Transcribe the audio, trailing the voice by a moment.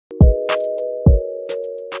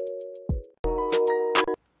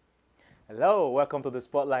Hello, welcome to the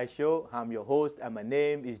Spotlight Show. I'm your host, and my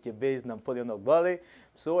name is Jabez Napoleon Ogbole.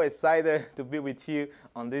 So excited to be with you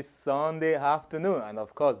on this Sunday afternoon. And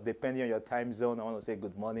of course, depending on your time zone, I want to say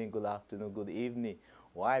good morning, good afternoon, good evening.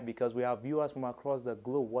 Why? Because we have viewers from across the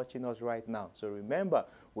globe watching us right now. So remember,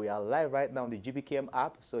 we are live right now on the GBKM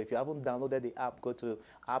app. So if you haven't downloaded the app, go to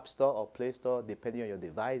App Store or Play Store, depending on your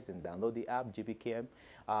device, and download the app, GBKM.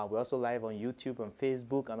 We're also live on YouTube and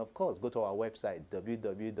Facebook. And of course, go to our website,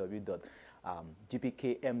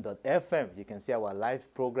 www.gbkm.fm. You can see our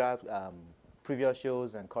live programs, previous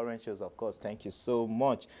shows and current shows. Of course, thank you so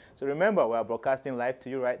much. So remember, we are broadcasting live to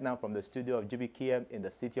you right now from the studio of GBKM in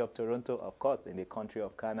the city of Toronto, of course, in the country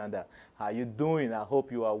of Canada. How are you doing? I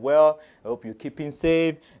hope you are well. I hope you're keeping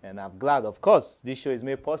safe, and I'm glad, of course, this show is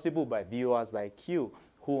made possible by viewers like you,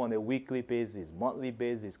 who on a weekly basis, monthly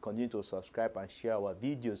basis, continue to subscribe and share our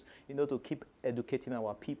videos, to keep educating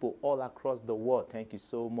our people all across the world. Thank you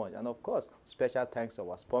so much. And of course, special thanks to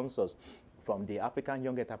our sponsors from the African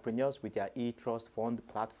Young Entrepreneurs with their e-trust fund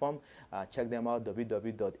platform. Check them out,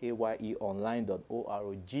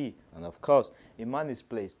 www.ayeonline.org. And of course, Imani's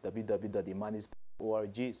Place,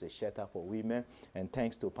 www.imanis.org is a shelter for women. And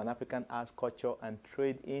thanks to Pan-African Arts, Culture and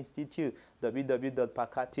Trade Institute,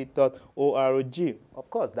 www.pakati.org. Of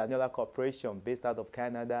course, Daniela Corporation, based out of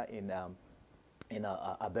Canada in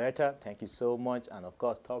Alberta. Thank you so much. And of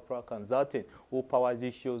course, Top Pro Consulting, who powers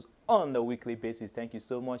these shows on a weekly basis. Thank you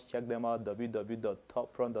so much. Check them out,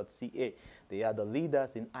 www.toppron.ca. They are the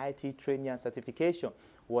leaders in IT training and certification.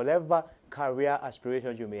 Whatever career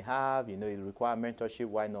aspirations you may have, you require mentorship,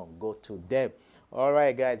 why not go to them? All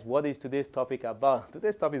right, guys, what is today's topic about?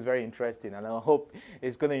 Today's topic is very interesting, and I hope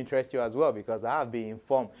it's going to interest you as well, because I have been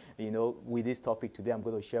informed, with this topic today I'm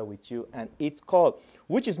going to share with you, and it's called,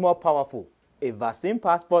 which is more powerful, a vaccine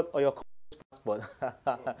passport or your passport?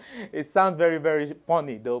 It sounds very, very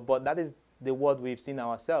funny, though, but that is the word we've seen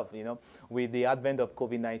ourselves, with the advent of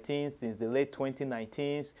COVID-19 since the late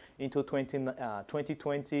 2019s into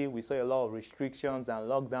 2020. We saw a lot of restrictions and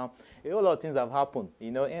lockdown. A whole lot of things have happened,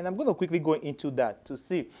 and I'm going to quickly go into that to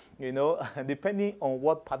see, depending on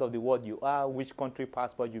what part of the world you are, which country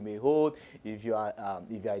passport you may hold, if you are a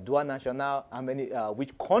dual national,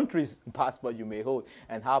 which country's passport you may hold,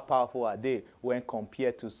 and how powerful are they when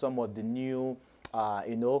compared to some of the new,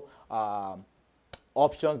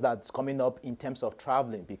 options that's coming up in terms of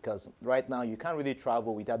traveling, because right now you can't really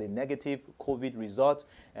travel without a negative COVID result.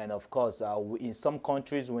 And of course, in some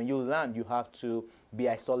countries, when you land, you have to be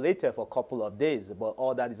isolated for a couple of days. But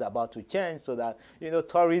all that is about to change so that,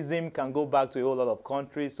 tourism can go back to a whole lot of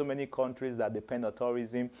countries, so many countries that depend on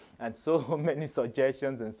tourism, and so many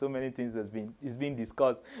suggestions and so many things is being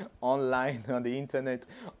discussed online, on the internet,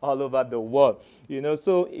 all over the world.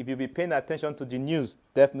 So if you be paying attention to the news,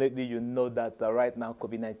 definitely that right now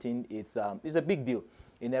COVID-19 is a big deal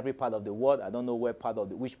in every part of the world. I don't know which part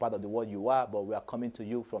of the world you are, but we are coming to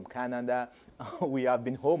you from Canada. We have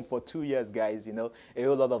been home for 2 years, guys. A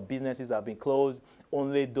whole lot of businesses have been closed.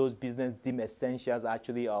 Only those business deemed essentials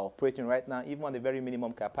actually are operating right now, even on the very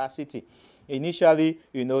minimum capacity. Initially,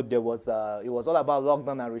 it was all about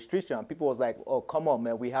lockdown and restriction. People was like, oh, come on,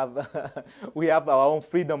 man, we have we have our own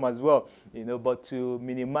freedom as well, but to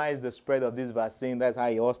minimize the spread of this vaccine, that's how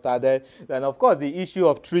it all started. And of course, the issue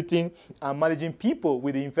of treating and managing people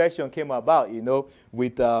with the infection came about,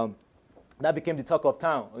 with that became the talk of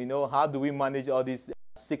town. How do we manage all these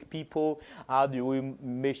sick people? How do we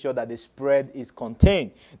make sure that the spread is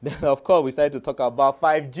contained? Then, of course, we started to talk about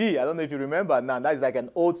 5G. I don't know if you remember now. That's like an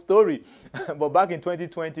old story. But back in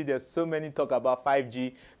 2020, there's so many talk about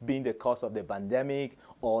 5G being the cause of the pandemic,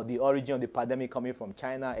 or the origin of the pandemic coming from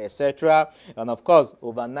China, etc. And of course,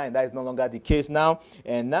 overnight, that is no longer the case now.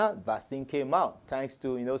 And now, vaccine came out. Thanks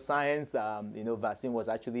to, science, vaccine was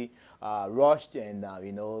actually rushed, and,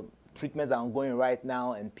 treatments are ongoing right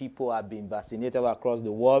now, and people are being vaccinated across the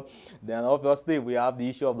world. Then obviously we have the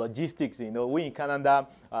issue of logistics. We in Canada,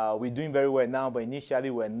 we're doing very well now, but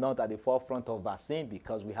initially we're not at the forefront of vaccine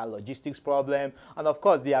because we had logistics problem. And of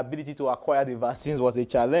course, the ability to acquire the vaccines was a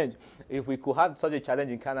challenge. If we could have such a challenge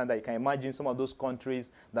in Canada, you can imagine some of those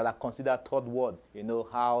countries that are considered third world,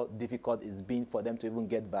 how difficult it's been for them to even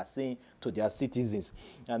get vaccine to their citizens.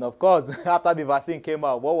 And of course, after the vaccine came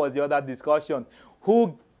out, what was the other discussion?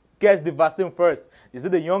 Who gets the vaccine first? Is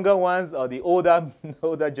it the younger ones or the older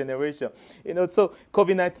generation? So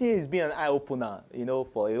COVID-19 has been an eye-opener,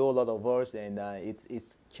 for a whole lot of us, and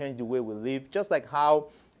it's changed the way we live, just like how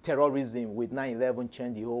terrorism with 9/11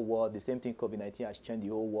 changed the whole world. The same thing, COVID-19 has changed the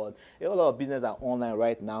whole world. A lot of business are online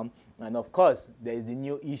right now. And of course, there is the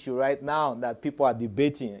new issue right now that people are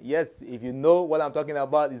debating. Yes, if you know what I'm talking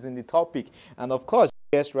about, is in the topic. And of course,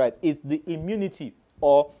 guess right, it's the immunity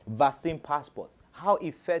or vaccine passport. How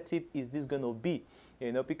effective is this going to be?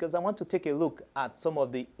 Because I want to take a look at some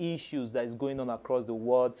of the issues that is going on across the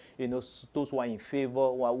world, those who are in favor,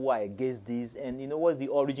 who are against this, and, what's the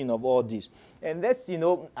origin of all this. And that's,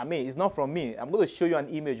 it's not from me. I'm going to show you an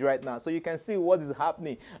image right now so you can see what is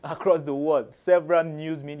happening across the world. Several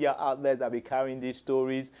news media outlets have been carrying these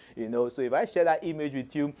stories, So if I share that image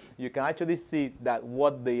with you, you can actually see that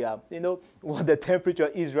what the, what the temperature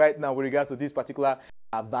is right now with regards to this particular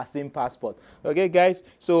vaccine passport. Okay, guys,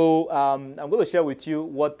 so I'm going to share with you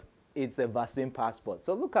what it's a vaccine passport.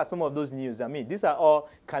 So look at some of those news. These are all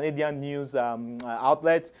Canadian news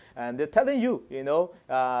outlets, and they're telling you,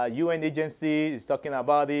 UN agency is talking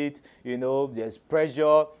about it. There's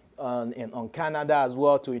pressure on Canada as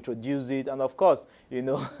well to introduce it, and of course,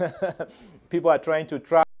 people are trying to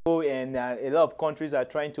travel, and a lot of countries are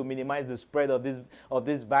trying to minimize the spread of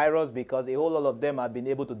this virus, because a whole lot of them have been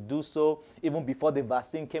able to do so even before the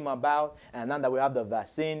vaccine came about. And now that we have the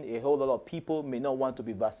vaccine, a whole lot of people may not want to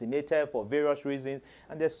be vaccinated for various reasons.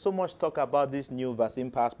 And there's so much talk about this new vaccine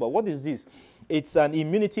passport. What is this? It's an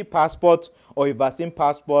immunity passport or a vaccine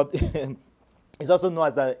passport. It's also known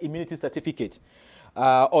as an immunity certificate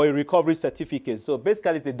or a recovery certificate. So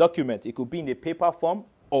basically, it's a document. It could be in a paper form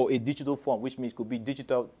or a digital form, which means it could be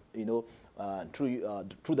digital,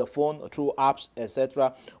 through the phone or through apps,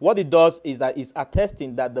 etc. What it does is that it's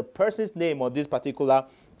attesting that the person's name on this particular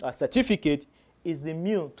certificate is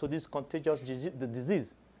immune to this contagious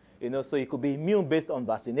disease. So it could be immune based on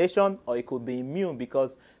vaccination, or it could be immune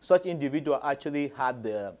because such individual actually had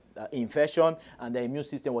the infection and the immune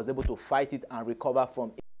system was able to fight it and recover from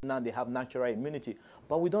it. Now they have natural immunity.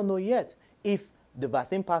 But we don't know yet if the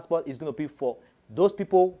vaccine passport is going to be for those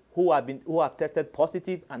people who have tested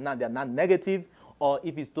positive and now they're not negative, or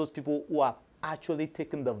if it's those people who have actually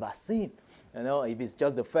taken the vaccine. If it's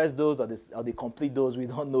just the first dose or the complete dose, we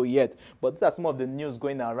don't know yet. But these are some of the news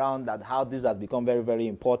going around that how this has become very, very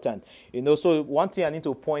important. So one thing I need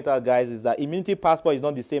to point out, guys, is that immunity passport is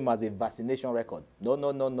not the same as a vaccination record.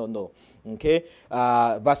 No. Okay,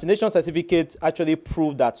 vaccination certificate actually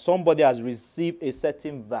prove that somebody has received a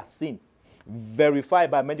certain vaccine,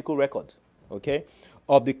 verified by medical record. Okay,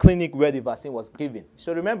 of the clinic where the vaccine was given.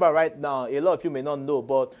 So remember right now, a lot of you may not know,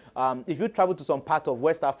 but if you travel to some part of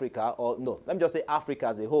West Africa, or no, let me just say Africa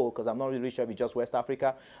as a whole, because I'm not really sure if it's just West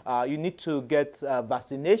Africa, you need to get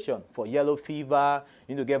vaccination for yellow fever,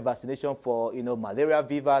 you need to get vaccination for, malaria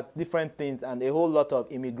fever, different things, and a whole lot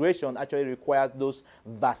of immigration actually requires those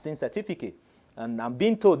vaccine certificates. And I'm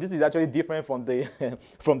being told this is actually different from the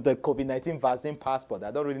from the COVID-19 vaccine passport.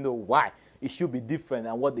 I don't really know why it should be different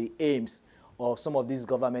and what the aims of some of these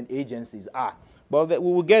government agencies are. But we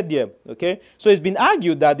will get there, okay? So it's been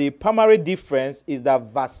argued that the primary difference is that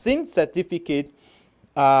vaccine certificate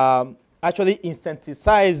actually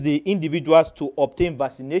incentivizes the individuals to obtain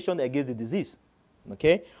vaccination against the disease,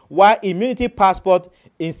 okay? While immunity passport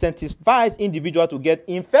incentivizes individuals to get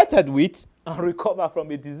infected with and recover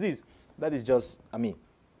from a disease. That is just,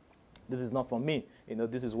 this is not from me.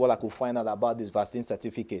 This is what I could find out about this vaccine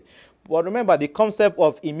certificate. But remember, the concept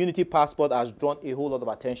of immunity passport has drawn a whole lot of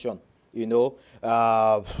attention, during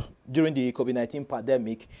the COVID-19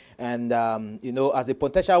 pandemic. And, as a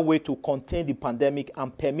potential way to contain the pandemic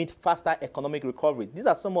and permit faster economic recovery. These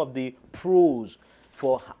are some of the pros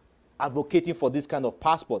for advocating for this kind of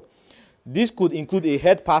passport. This could include a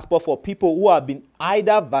health passport for people who have been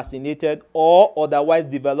either vaccinated or otherwise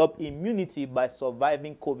developed immunity by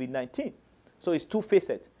surviving COVID-19. So it's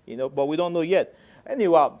two-faced, but we don't know yet.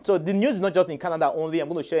 Anyway, so the news is not just in Canada only. I'm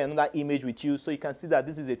going to share another image with you so you can see that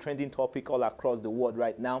this is a trending topic all across the world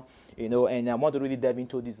right now, and I want to really delve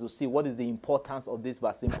into this to see what is the importance of this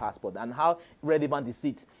vaccine passport and how relevant is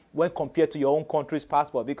it when compared to your own country's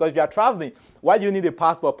passport. Because if you are traveling, why do you need a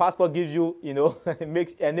passport? Passport gives you,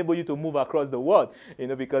 enable you to move across the world,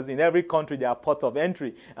 because in every country there are ports of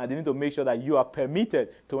entry, and they need to make sure that you are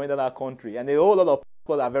permitted to enter that country. And a whole lot of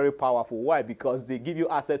passports are very powerful. Why? Because they give you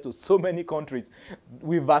access to so many countries.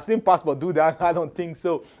 Will vaccine passport do that? I don't think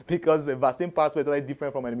so, because a vaccine passport is very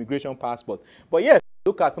different from an immigration passport. But yes,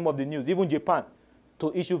 look at some of the news. Even Japan,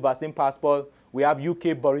 to issue vaccine passport. We have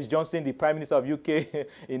UK, Boris Johnson, the Prime Minister of UK,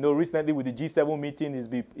 recently with the G7 meeting,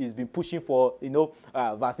 he's been pushing for,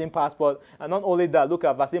 vaccine passport. And not only that, look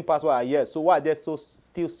at vaccine passport are here. So why are there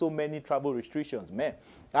still so many travel restrictions, man?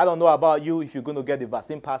 I don't know about you if you're going to get the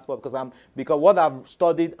vaccine passport, because what I've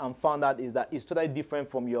studied and found out is that it's totally different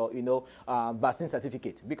from your vaccine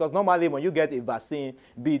certificate. Because normally when you get a vaccine,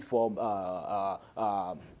 be it for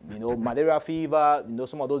malaria fever,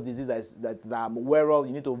 some of those diseases that I'm aware of,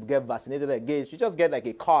 you need to get vaccinated against. You just get like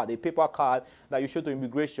a card, a paper card that you show to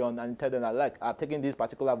immigration and tell them that, like, I've taken this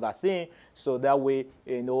particular vaccine, so that way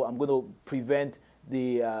I'm going to prevent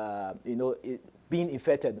the being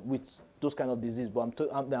infected with those kind of disease. But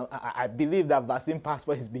I believe that vaccine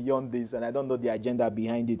passport is beyond this, and I don't know the agenda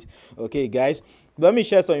behind it. Okay, guys, let me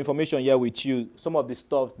share some information here with you. Some of the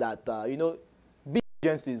stuff that big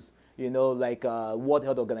agencies, like World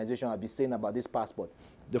Health Organization, have been saying about this passport.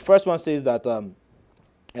 The first one says that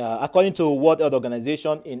according to World Health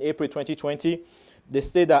Organization in April 2020, they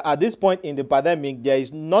say that at this point in the pandemic, there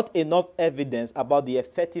is not enough evidence about the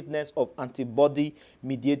effectiveness of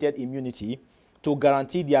antibody-mediated immunity to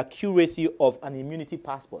guarantee the accuracy of an immunity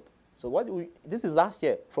passport. So this is last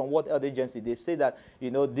year from World Health Agency. They say that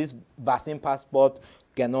this vaccine passport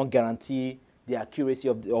cannot guarantee the accuracy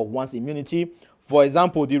of one's immunity. For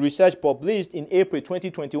example, the research published in April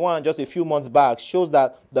 2021, just a few months back, shows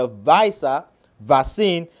that the Pfizer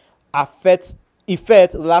vaccine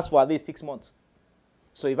effect lasts for at least 6 months.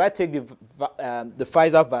 So if I take the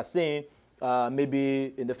Pfizer vaccine,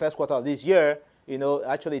 maybe in the first quarter of this year,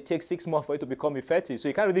 actually it takes 6 months for it to become effective. So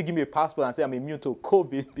you can't really give me a passport and say I'm immune to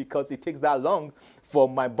COVID, because it takes that long for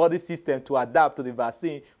my body system to adapt to the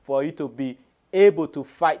vaccine for it to be able to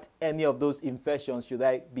fight any of those infections should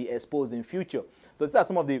I be exposed in future. So these are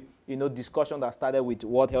some of the discussion that started with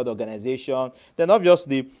World Health Organization. Then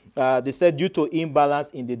obviously they said due to imbalance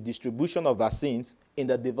in the distribution of vaccines in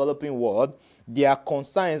the developing world, there are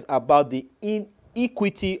concerns about the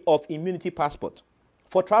inequity of immunity passport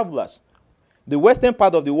for travelers. The western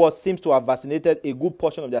part of the world seems to have vaccinated a good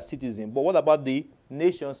portion of their citizens, but what about the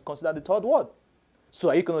nations considered the third world? So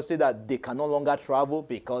are you going to say that they can no longer travel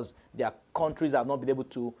because their countries have not been able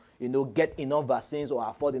to get enough vaccines or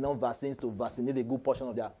afford enough vaccines to vaccinate a good portion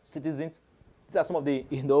of their citizens? These are some of the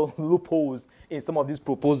loopholes in some of these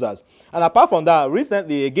proposals. And apart from that,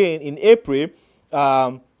 recently again in April,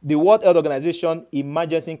 the World Health Organization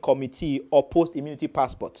Emergency Committee opposed immunity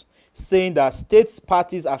passports, saying that states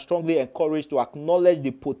parties are strongly encouraged to acknowledge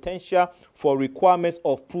the potential for requirements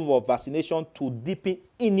of proof of vaccination to deepen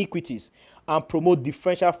inequities and promote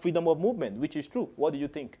differential freedom of movement, which is true. What do you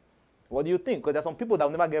think? What do you think? Because there are some people that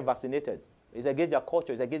will never get vaccinated. It's against their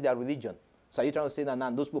culture. It's against their religion. So are you trying to say that now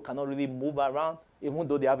those people cannot really move around, even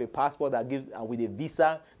though they have a passport that gives with a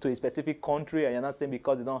visa to a specific country, and you're not saying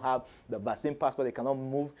because they don't have the vaccine passport they cannot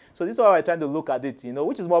move? So this is why we're trying to look at it.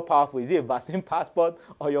 Which is more powerful? Is it a vaccine passport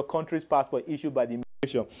or your country's passport issued by the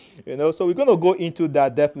immigration? So we're going to go into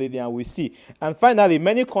that definitely, and we see. And finally,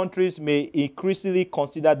 many countries may increasingly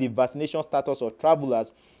consider the vaccination status of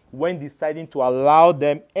travelers when deciding to allow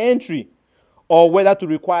them entry, or whether to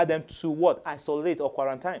require them to what? Isolate or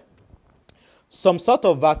quarantine. Some sort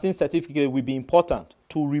of vaccine certificate will be important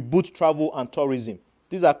to reboot travel and tourism.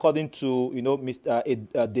 This is according to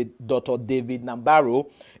Dr. David Nabarro,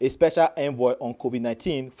 a special envoy on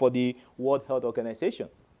COVID-19 for the World Health Organization.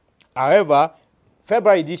 However,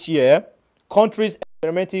 February this year, countries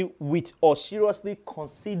experimenting with or seriously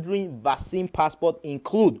considering vaccine passport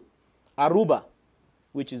include Aruba,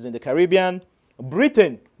 which is in the Caribbean,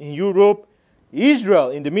 Britain in Europe,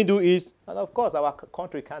 Israel in the Middle East, and of course our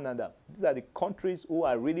country, Canada. These are the countries who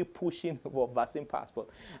are really pushing for vaccine passport.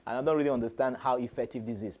 And I don't really understand how effective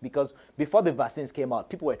this is, because before the vaccines came out,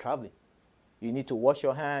 people were traveling. You need to wash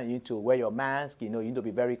your hands, you need to wear your mask, you need to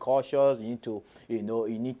be very cautious, you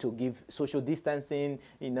need to give social distancing,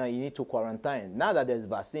 you need to quarantine. Now that there's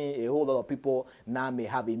vaccine, a whole lot of people now may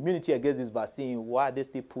have immunity against this vaccine. Why are they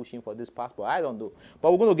still pushing for this passport? I don't know.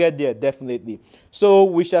 But we're going to get there, definitely. So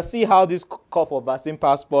we shall see how this call for vaccine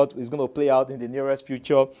passport is going to play out in the nearest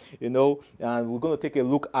future, and we're going to take a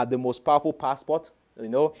look at the most powerful passport,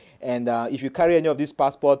 and if you carry any of these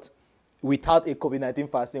passports, without a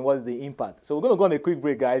COVID-19 vaccine, what is the impact? So we're going to go on a quick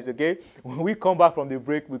break, guys, okay? When we come back from the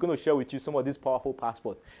break, we're going to share with you some of these powerful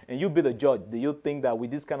passports. And you be the judge. Do you think that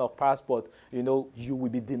with this kind of passport, you will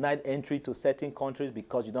be denied entry to certain countries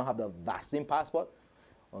because you don't have the vaccine passport?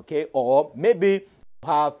 Okay? Or maybe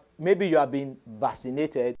you have been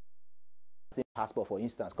vaccinated, passport, for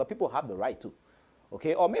instance, because people have the right to.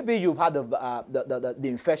 Okay, or maybe you've had the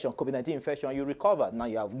infection, COVID-19 infection, and you recovered. Now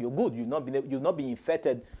you're good. You've not been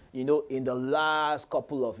infected, in the last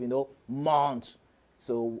couple of months.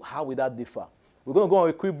 So how will that differ? We're going to go on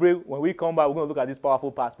a quick break. When we come back, we're going to look at this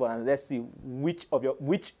powerful passport and let's see which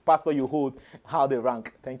passport you hold, how they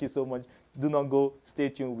rank. Thank you so much. Do not go. Stay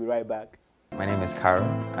tuned. We'll be right back. My name is Carol,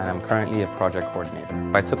 and I'm currently a project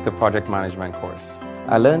coordinator. I took the project management course.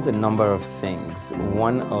 I learned a number of things,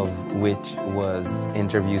 one of which was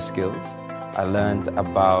interview skills. I learned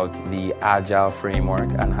about the Agile framework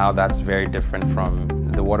and how that's very different from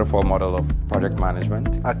the waterfall model of project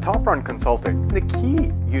management. At Top Run Consulting, the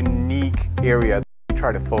key unique area we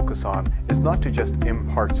try to focus on is not to just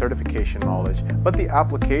impart certification knowledge, but the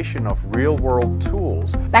application of real-world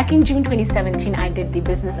tools. Back in June 2017, I did the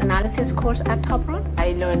business analysis course at Top Run.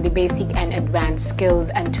 I learned the basic and advanced skills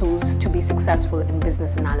and tools to be successful in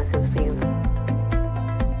business analysis field.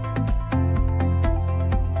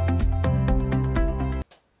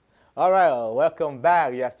 All right, welcome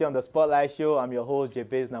back. You are still on the Spotlight Show. I'm your host,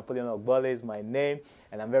 Jabez Napoleon Ogbole is my name,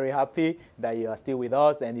 and I'm very happy that you are still with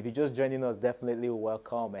us. And if you're just joining us, definitely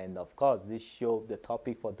welcome. And of course, this show, the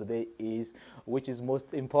topic for today is which is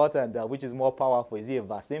most important, which is more powerful. Is it a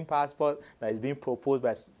vaccine passport that is being proposed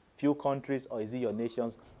by few countries, or is it your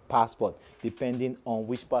nation's passport, depending on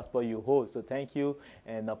which passport you hold? So thank you,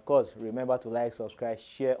 and of course remember to like, subscribe,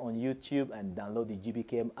 share on YouTube, and download the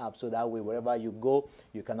GBKM app, so that way wherever you go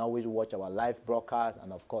you can always watch our live broadcast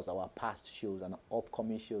and of course our past shows and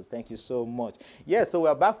upcoming shows. Thank you so much. So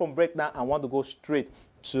we're back from break now. I want to go straight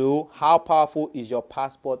to how powerful is your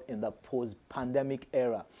passport in the post-pandemic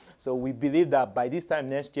era. So we believe that by this time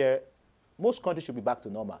next year, most countries should be back to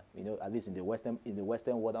normal, at least in the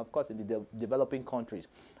Western world. Of course, in the developing countries,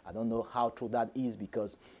 I don't know how true that is,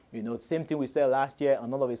 because, same thing we said last year,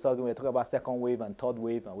 and all of a sudden we're talking about second wave and third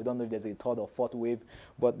wave, and we don't know if there's a third or fourth wave,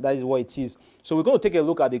 but that is what it is. So we're going to take a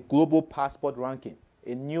look at the global passport ranking.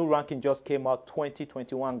 A new ranking just came out,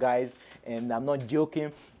 2021, guys, and I'm not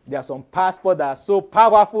joking. There are some passports that are so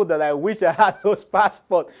powerful that I wish I had those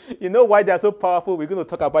passports. You know why they're so powerful? We're going to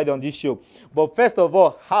talk about it on this show. But first of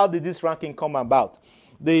all, how did this ranking come about?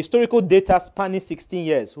 The historical data spanning 16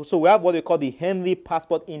 years. So we have what they call the Henley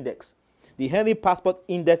Passport Index. The Henley Passport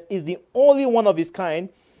Index is the only one of its kind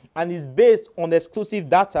and is based on exclusive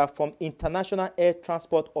data from International Air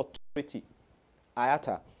Transport Authority,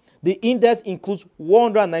 IATA. The index includes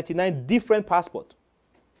 199 different passports,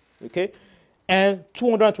 okay, and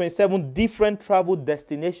 227 different travel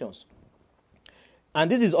destinations.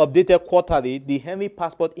 And this is updated quarterly. The Henley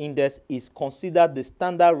Passport Index is considered the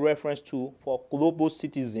standard reference tool for global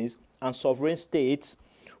citizens and sovereign states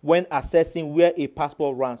when assessing where a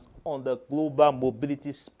passport ranks on the global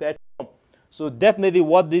mobility spectrum. So definitely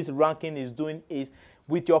what this ranking is doing is,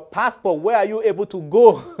 with your passport, where are you able to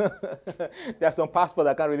go? There are some passports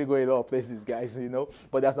that can't really go in a lot of places, guys,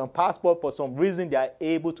 But there are some passports, for some reason, they are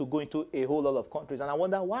able to go into a whole lot of countries. And I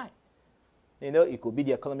wonder why. It could be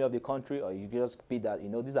the economy of the country, or you just be that,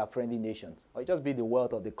 these are friendly nations. Or it just be the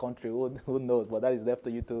wealth of the country. Who knows? But that is left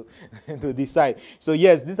to you to, to decide. So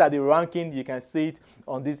yes, these are the rankings. You can see it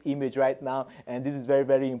on this image right now. And this is very,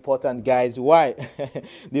 very important, guys. Why?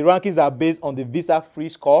 The rankings are based on the visa-free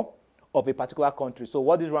score of a particular country. So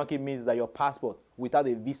what this ranking means is that your passport, without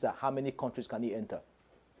a visa, how many countries can it enter?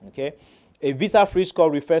 Okay. A visa-free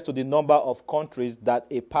score refers to the number of countries that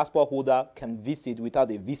a passport holder can visit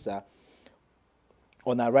without a visa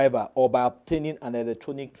on arrival, or by obtaining an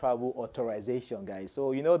electronic travel authorization, guys.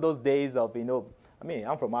 So those days of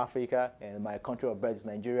I'm from Africa, and my country of birth is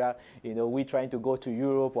Nigeria. We're trying to go to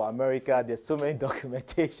Europe or America. There's so many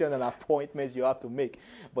documentation and appointments you have to make.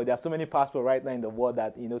 But there are so many passports right now in the world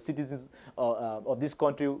that, citizens of this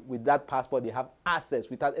country with that passport, they have access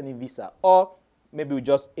without any visa. Or maybe with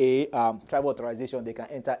just a travel authorization, they can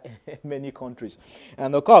enter many countries.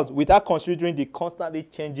 And of course, without considering the constantly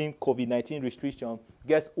changing COVID-19 restriction,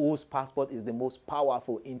 guess whose passport is the most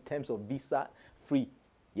powerful in terms of visa-free?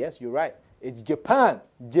 Yes, you're right. It's Japan.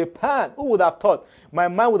 Japan. Who would have thought? My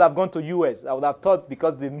mind would have gone to US. I would have thought,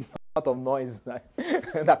 because the amount of noise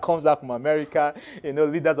that comes out from America,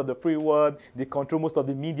 leaders of the free world, they control most of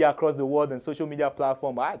the media across the world and social media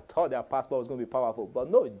platform. I thought their passport was going to be powerful. But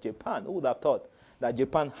no, Japan. Who would have thought that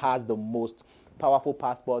Japan has the most powerful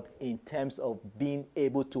passport in terms of being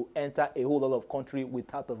able to enter a whole lot of country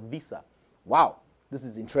without a visa? Wow, this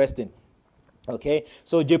is interesting. Okay,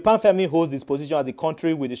 so Japan firmly holds this position as the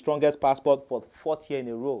country with the strongest passport for the 4th year in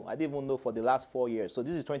a row. I didn't even know for the last 4 years. So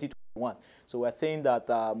this is 2021. So we're saying that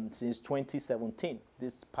since 2017,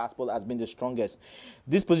 this passport has been the strongest.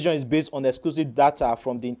 This position is based on exclusive data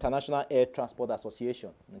from the International Air Transport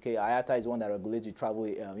Association. Okay, IATA is one that regulates the travel,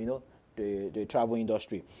 the travel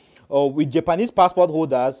industry. With Japanese passport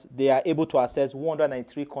holders, they are able to access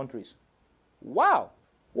 193 countries. Wow,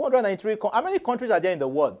 193. How many countries are there in the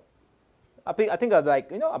world? I think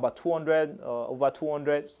like, about 200, over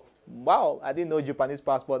 200. wow, I didn't know Japanese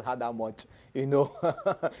passport had that much, you know.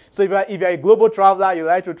 So if you're a global traveler, you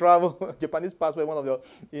like to travel, Japanese passport, one of the,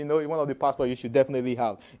 you know, one of the passports you should definitely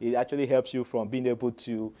have. It actually helps you from being able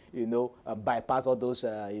to, you know, bypass all those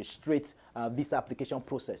straight visa application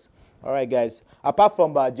process. All right, guys. Apart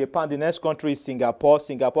from Japan, the next country is Singapore.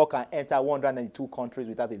 Singapore can enter 192 countries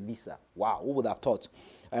without a visa. Wow, who would have thought?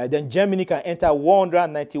 Then Germany can enter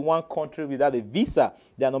 191 countries without a visa.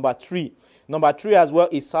 They are number 3. Number 3 as well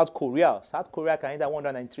is South Korea. South Korea can enter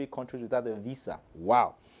 193 countries without a visa.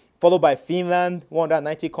 Wow. Followed by Finland,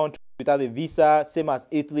 190 countries without a visa, same as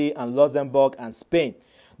Italy and Luxembourg and Spain.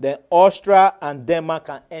 Then Austria and Denmark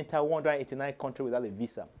can enter 189 countries without a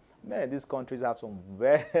visa. Man, these countries have some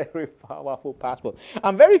very powerful passports.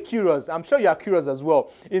 I'm very curious. I'm sure you are curious as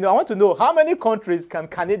well. You know, I want to know how many countries can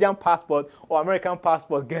Canadian passport or American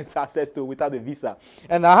passport get access to without a visa?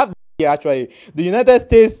 And I have here actually, the United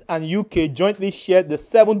States and UK jointly shared the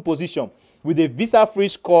 7th position with a visa-free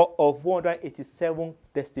score of 187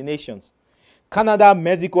 destinations. Canada,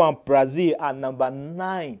 Mexico, and Brazil are number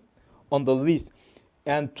 9 on the list.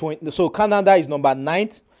 And so Canada is number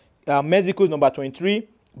 9th, Mexico is number 23,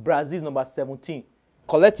 Brazil is number 17.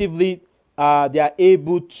 Collectively, they are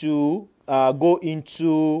able to go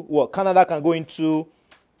into, well, Canada can go into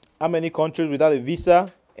how many countries without a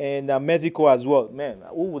visa? And Mexico as well. Man,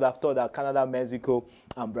 who would have thought that Canada, Mexico,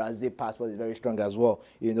 and Brazil passport is very strong as well,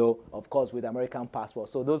 you know, of course, with American passport.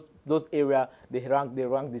 So those areas, they rank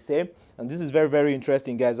the same. And this is very, very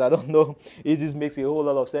interesting, guys. I don't know if this makes a whole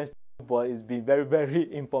lot of sense, but it's been very,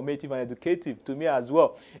 very informative and educative to me as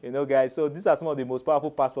well, you know, guys. So these are some of the most powerful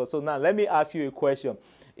passports. So now let me ask you a question.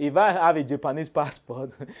 If I have a Japanese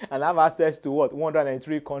passport and I have access to what,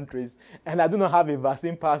 103 countries, and I do not have a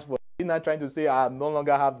vaccine passport, I'm not trying to say I no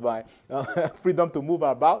longer have my freedom to move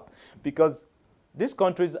about, because these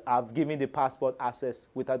countries have given the passport access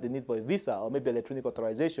without the need for a visa or maybe electronic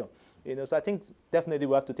authorization. You know, so I think definitely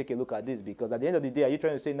we have to take a look at this, because at the end of the day, are you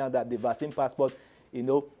trying to say now that the vaccine passport, you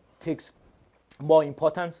know, takes more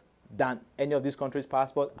importance than any of these countries'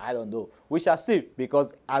 passport? I don't know. We shall see,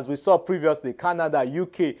 because as we saw previously, Canada,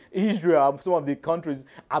 UK, Israel, some of the countries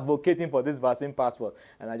advocating for this vaccine passport.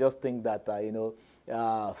 And I just think that, you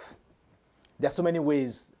know, there's so many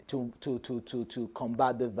ways to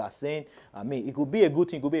combat the vaccine. I mean, it could be a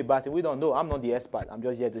good thing, it could be a bad thing. We don't know. I'm not the expert. I'm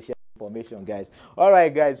just here to share information, guys. All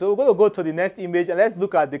right, guys. So we're going to go to the next image and let's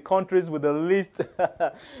look at the countries with the least,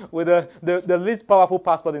 with the least powerful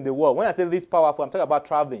passport in the world. When I say least powerful, I'm talking about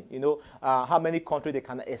traveling. You know, how many countries they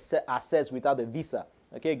can access without a visa.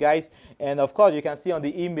 Okay, guys. And of course, you can see on the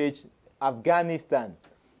image, Afghanistan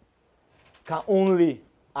can only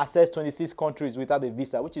access 26 countries without a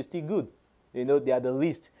visa, which is still good. You know, they are the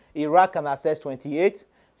least. Iraq can access 28,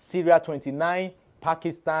 Syria 29,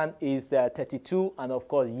 Pakistan is 32, and of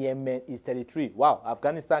course Yemen is 33. Wow,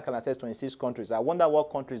 Afghanistan can access 26 countries. I wonder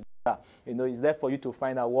what countries are. You know, it's there for you to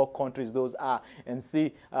find out what countries those are and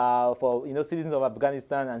see for, you know, citizens of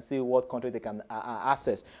Afghanistan, and see what country they can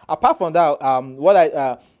access. Apart from that, what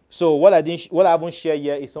I haven't shared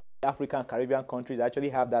here is some African, Caribbean countries. I actually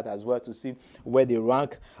have that as well to see where they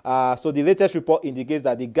rank. So the latest report indicates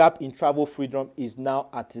that the gap in travel freedom is now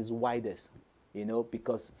at its widest, you know,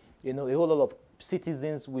 because, you know, a whole lot of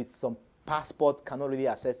citizens with some passport cannot really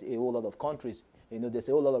access a whole lot of countries. You know, there's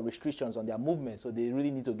a whole lot of restrictions on their movement, so they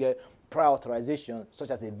really need to get prior authorization,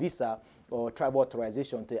 such as a visa or travel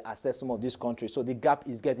authorization, to access some of these countries. So the gap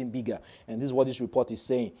is getting bigger, and this is what this report is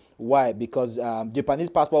saying. Why? Because Japanese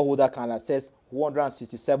passport holder can access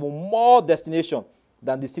 167 more destinations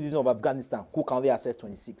than the citizens of Afghanistan, who can only access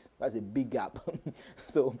 26. That's a big gap.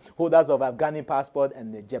 So holders of Afghani passport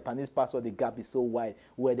and the Japanese passport, the gap is so wide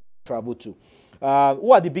where they travel to.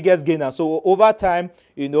 Who are the biggest gainers? So over time,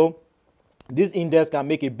 you know, this index can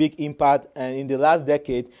make a big impact, and in the last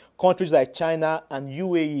decade, countries like China and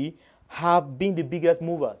UAE have been the biggest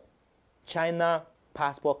mover. China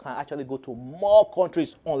passport can actually go to more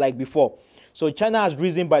countries unlike before. So China has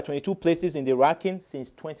risen by 22 places in the ranking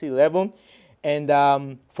since 2011,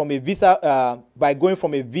 and from a visa, by going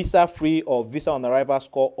from a visa-free or visa on arrival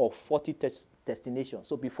score of 40 destinations.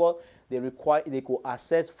 So before they could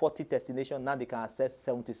access 40 destinations, now they can access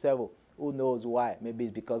 77. Who knows why? Maybe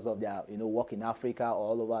it's because of their, you know, work in Africa or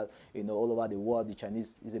all over, you know, all over the world. The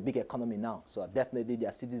Chinese is a big economy now, so definitely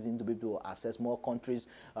their citizens to be able to access more countries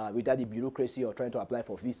without the bureaucracy or trying to apply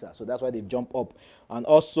for visa. So that's why they've jumped up, and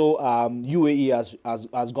also UAE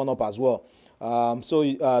has gone up as well. The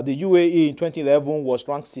UAE in 2011 was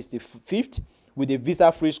ranked 65th with a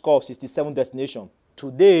visa-free score of 67 destinations.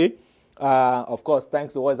 Today, of course,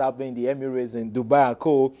 thanks to what's happening in the Emirates and Dubai and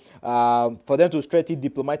co, for them to strengthen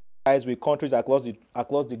diplomatic guys, with countries across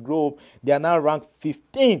the globe, they are now ranked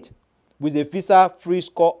 15th with a visa-free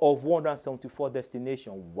score of 174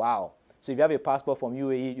 destinations. Wow. So if you have a passport from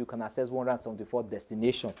UAE, you can access 174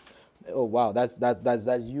 destinations. Oh wow, that's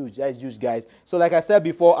huge. That's huge, guys. So like I said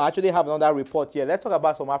before, I actually have another report here. Let's talk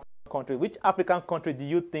about some African countries. Which African country do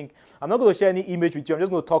you think? I'm not going to share any image with you. I'm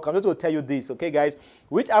just going to talk. I'm just going to tell you this, okay, guys?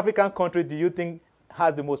 Which African country do you think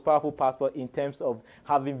has the most powerful passport in terms of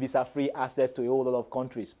having visa-free access to a whole lot of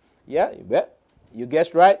countries? Yeah, you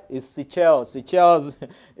guessed right. It's Seychelles. Seychelles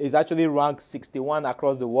is actually ranked 61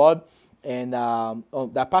 across the world. And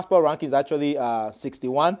their passport rank is actually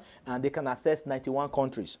 61, and they can access 91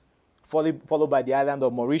 countries. Followed by the island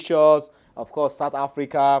of Mauritius. Of course, South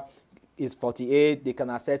Africa is 48. They can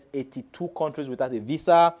access 82 countries without a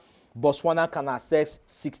visa. Botswana can access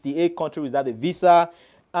 68 countries without a visa.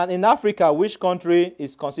 And in Africa, which country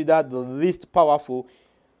is considered the least powerful?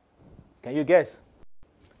 Can you guess?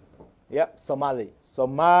 Yep,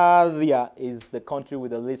 Somalia is the country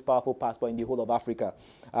with the least powerful passport in the whole of Africa.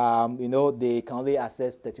 You know, they can only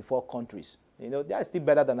access 34 countries. You know, they are still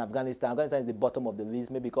better than Afghanistan. Afghanistan is the bottom of the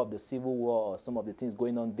list, maybe because of the civil war or some of the things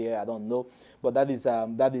going on there. I don't know. But that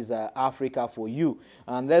is Africa for you.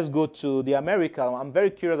 And let's go to the Americas. I'm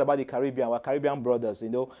very curious about the Caribbean, our Caribbean brothers. You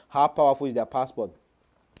know, how powerful is their passport?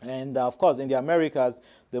 And of course, in the Americas,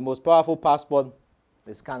 the most powerful passport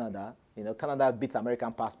is Canada. You know, Canada beats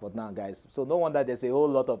American passport now, guys. So no wonder there's a whole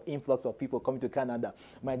lot of influx of people coming to Canada.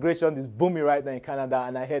 Migration is booming right now in Canada,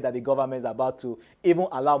 and I heard that the government is about to even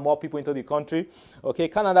allow more people into the country. Okay,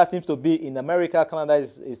 Canada seems to be in America. Canada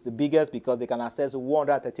is the biggest because they can access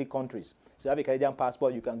 130 countries. So you have a Canadian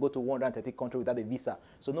passport, you can go to 130 countries without a visa.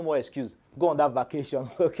 So no more excuse. Go on that vacation.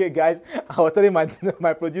 Okay, guys. I was telling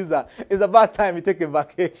my producer, it's about time you take a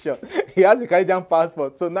vacation. He has a Canadian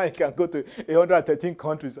passport, so now you can go to 113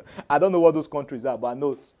 countries. I don't know what those countries are, but I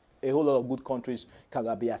know a whole lot of good countries can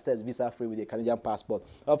be accessed visa-free with a Canadian passport.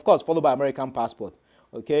 Of course, followed by American passport.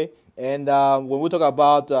 Okay, and when we talk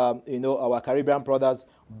about you know, our Caribbean brothers,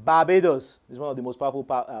 Barbados is one of the most powerful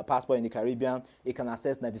passports in the Caribbean. It can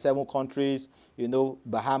access 97 countries. You know,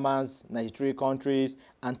 Bahamas 93 countries,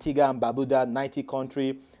 Antigua and Barbuda 90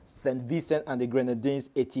 countries, St. Vincent and the Grenadines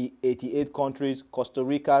 88 countries, Costa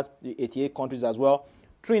Rica 88 countries as well.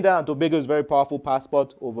 Trinidad and Tobago is a very powerful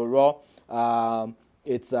passport overall.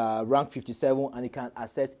 It's ranked 57 and it can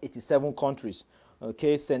access 87 countries.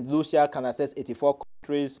 Okay, St. Lucia can access 84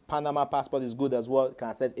 countries. Panama passport is good as well. It can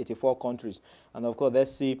access 84 countries. And of course,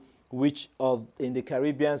 let's see which of in the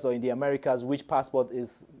Caribbean or in the Americas, which passport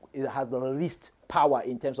has the least power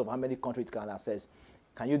in terms of how many countries it can access.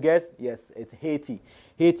 Can you guess? Yes, it's Haiti.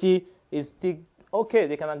 Haiti is still okay.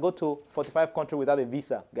 They can go to 45 countries without a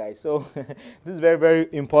visa, guys. So this is very, very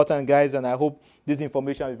important, guys. And I hope this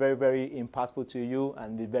information is very, very impactful to you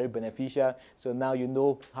and be very beneficial. So now you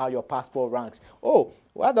know how your passport ranks. Oh,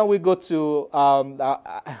 why don't we go to,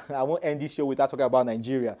 I won't end this show without talking about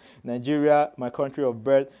Nigeria. Nigeria, my country of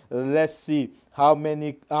birth. Let's see how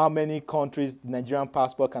many countries the Nigerian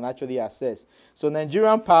passport can actually access. So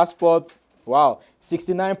Nigerian passport, wow,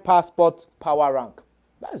 69 passport power rank.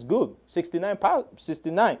 That's good. 69.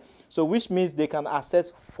 So which means they can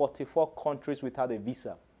access 44 countries without a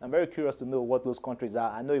visa. I'm very curious to know what those countries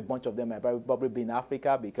are. I know a bunch of them might probably be in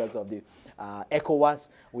Africa because of the ECOWAS.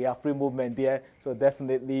 We have free movement there. So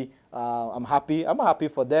definitely I'm happy. I'm happy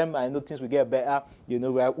for them. I know things will get better. You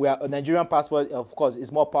know, we are a Nigerian passport, of course,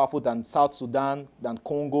 is more powerful than South Sudan, than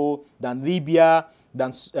Congo, than Libya,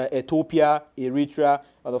 than Ethiopia, Eritrea,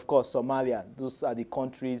 and of course Somalia. Those are the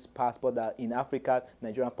countries' passport that in Africa,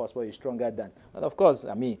 Nigerian passport is stronger than. And of course,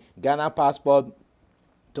 I mean, Ghana passport,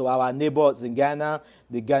 to our neighbors in Ghana,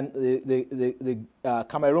 the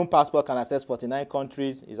Cameroon passport can access 49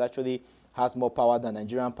 countries. It actually has more power than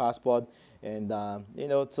Nigerian passport. And, you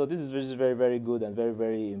know, so this is very, very good and very,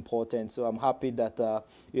 very important. So I'm happy that,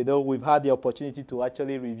 you know, we've had the opportunity to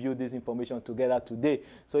actually review this information together today.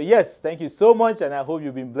 So, yes, thank you so much. And I hope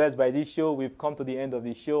you've been blessed by this show. We've come to the end of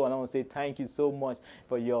the show. And I want to say thank you so much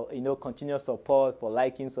for your, you know, continuous support, for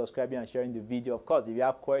liking, subscribing, and sharing the video. Of course, if you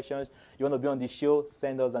have questions, you want to be on the show,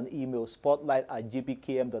 send us an email,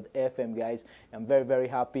 spotlight@gpkm.fm, guys. I'm very, very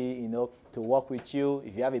happy, you know, to work with you.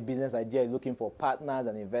 If you have a business idea, you're looking for partners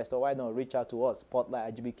and investors, why not reach reach out to us,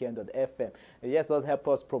 spotlight@gbkm.fm. Yes, let's help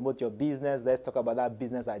us promote your business. Let's talk about that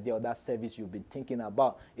business idea or that service you've been thinking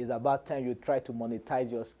about. It's about time you try to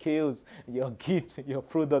monetize your skills, your gifts, your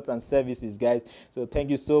products and services, guys. So thank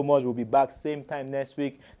you so much. We'll be back same time next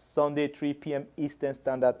week, Sunday, 3 p.m. Eastern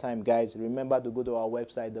Standard Time, guys. Remember to go to our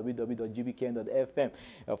website, www.gbkm.fm,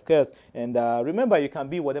 of course. And remember, you can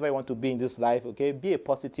be whatever you want to be in this life, okay? Be a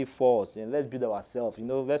positive force, and let's build ourselves. You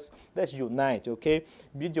know, let's unite, okay?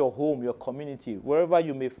 Build your home, your community, wherever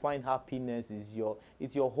you may find happiness is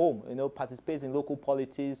it's your home. You know, participate in local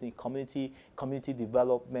politics, in community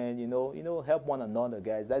development. You know, help one another,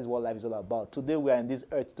 guys. That's what life is all about. Today we are in this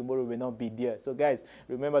earth, tomorrow we will not be there. So, guys,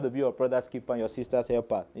 remember to be your brother's keeper and your sister's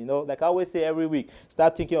helper. You know, like I always say every week,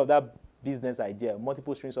 start thinking of that business idea.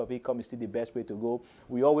 Multiple streams of income is still the best way to go.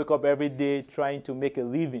 We all wake up every day trying to make a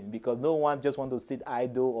living, because no one just wants to sit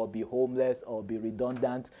idle or be homeless or be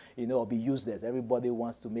redundant, you know, or be useless. Everybody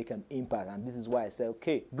wants to make an impact, and this is why I say,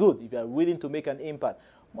 okay, good. If you are willing to make an impact,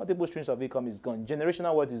 multiple streams of income is gone.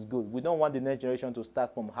 Generational wealth is good. We don't want the next generation to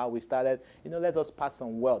start from how we started. You know, let us pass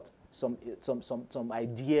some wealth, some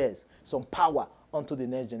ideas, some power onto the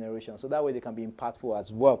next generation, so that way they can be impactful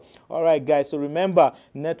as well. All right, guys, so remember,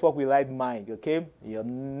 network with like mind, okay? Your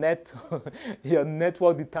network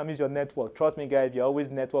determines your network. Trust me, guys, if you're always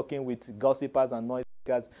networking with gossipers and noise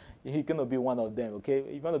makers, you're gonna be one of them, okay?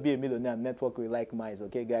 If you want to be a millionaire, network with like minds,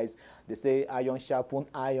 okay, guys? They say iron sharpen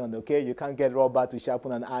iron, okay? You can't get rubber to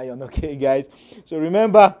sharpen an iron, okay, guys? So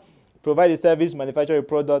remember, provide a service, manufacture a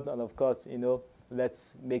product, and of course, you know,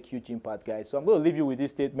 let's make huge impact, guys. So I'm going to leave you with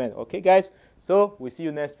this statement, okay, guys? So we'll see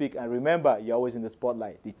you next week, and remember, you're always in the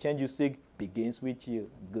spotlight. The change you seek begins with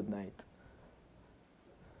you. Good night.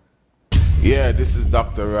 Yeah, this is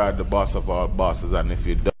Dr. Rod, the boss of all bosses, and if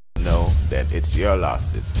you don't know, then it's your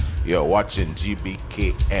losses. You're watching gbkm.tv.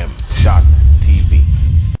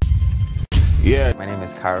 Yeah. My name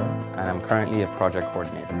is Carol, and I'm currently a project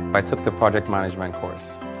coordinator. I took the project management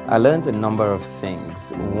course. I learned a number of things,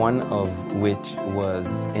 one of which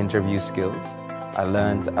was interview skills. I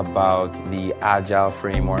learned about the Agile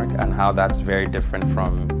framework and how that's very different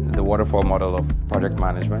from the waterfall model of project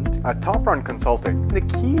management. At Top Run Consulting, the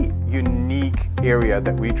key unique area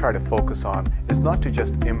that we try to focus on is not to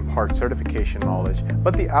just impart certification knowledge,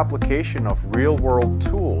 but the application of real-world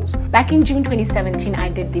tools. Back in June 2017, I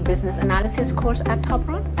did the business analysis course at Top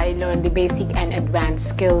Run. I learned the basic and advanced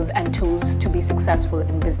skills and tools to be successful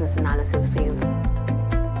in business analysis field.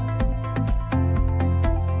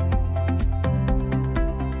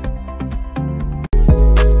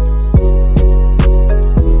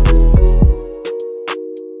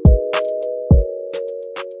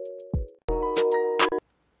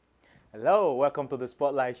 Hello, welcome to the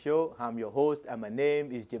Spotlight Show. I'm your host, and my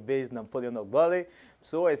name is Jabez Napoleon Ogbole.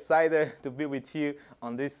 So excited to be with you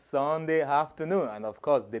on this Sunday afternoon. And of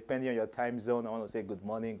course, depending on your time zone, I want to say good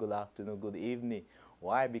morning, good afternoon, good evening.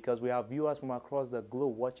 Why? Because we have viewers from across the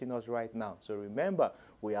globe watching us right now. So remember,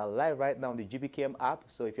 we are live right now on the GBKM app.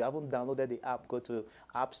 So if you haven't downloaded the app, go to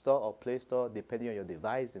App Store or Play Store, depending on your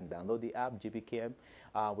device, and download the app, GBKM.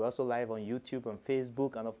 We're also live on YouTube and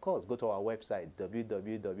Facebook. And of course, go to our website,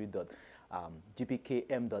 www.gbkm.fm.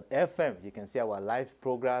 You can see our live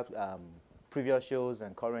programs, previous shows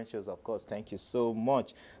and current shows, of course. Thank you so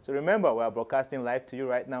much. So remember, we are broadcasting live to you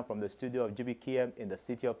right now from the studio of GBKM in the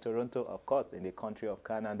city of Toronto, of course, in the country of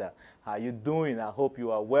Canada. How are you doing? I hope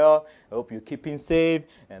you are well. I hope you're keeping safe.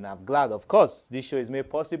 And I'm glad, of course, this show is made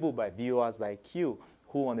possible by viewers like you,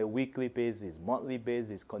 who on a weekly basis, monthly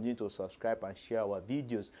basis, continue to subscribe and share our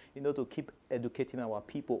videos, you know, to keep educating our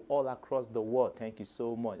people all across the world. Thank you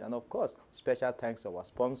so much. And of course, special thanks to our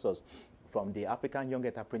sponsors from the African Young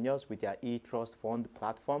Entrepreneurs with their eTrust Fund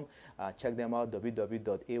platform. Check them out,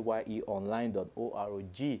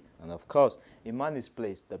 www.ayeonline.org. And of course, Imani's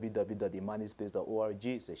Place, www.imanisplace.org.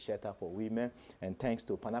 It's a shelter for women. And thanks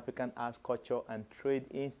to Pan-African Arts, Culture and Trade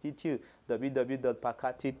Institute,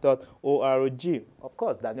 www.pakati.org. Of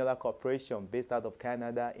course, Daniela Corporation, based out of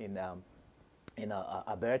Canada in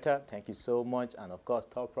Alberta. Thank you so much. And of course,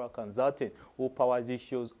 Top Run Consulting, who powers these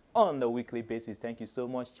shows on a weekly basis. Thank you so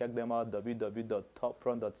much. Check them out,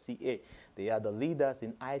 www.toprun.ca. They are the leaders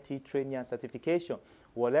in IT training and certification.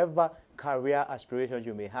 Whatever career aspirations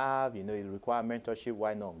you may have, you know, you require mentorship,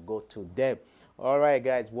 why not go to them? All right,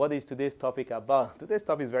 guys, what is today's topic about? Today's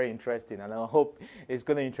topic is very interesting, and I hope it's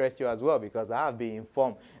going to interest you as well, because I have been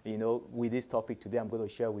informed, you know, with this topic today I'm going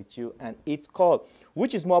to share with you, and it's called,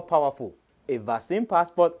 which is more powerful, a vaccine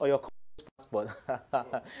passport or your passport?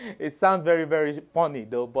 It sounds very, very funny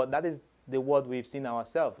though, but that is the world we've seen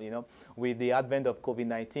ourselves, with the advent of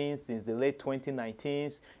COVID-19 since the late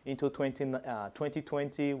 2019s into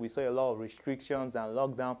 2020, we saw a lot of restrictions and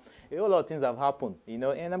lockdown. A whole lot of things have happened, and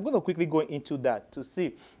I'm going to quickly go into that to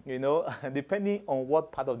see, depending on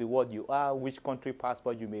what part of the world you are, which country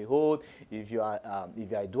passport you may hold, if you are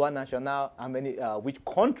a dual national, which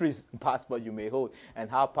country's passport you may hold, and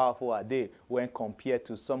how powerful are they when compared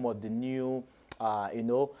to some of the new,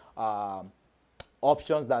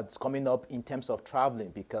 options that's coming up in terms of traveling,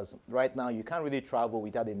 because right now you can't really travel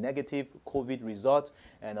without a negative COVID result.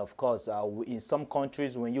 And of course, in some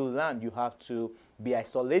countries, when you land, you have to be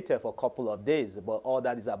isolated for a couple of days. But all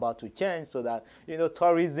that is about to change so that,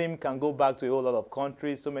 tourism can go back to a whole lot of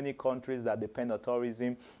countries, so many countries that depend on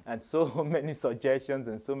tourism, and so many suggestions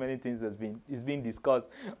and so many things is being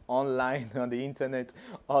discussed online, on the internet,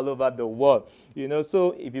 all over the world.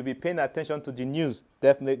 So if you be paying attention to the news,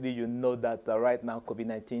 definitely you know that right now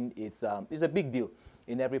COVID-19 is a big deal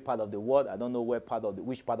in every part of the world. I don't know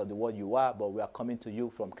which part of the world you are, but we are coming to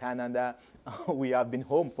you from Canada. We have been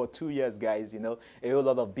home for 2 years, guys. A whole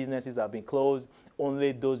lot of businesses have been closed.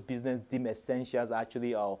 Only those business deemed essentials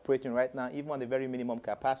actually are operating right now, even on a very minimum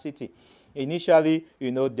capacity. Initially,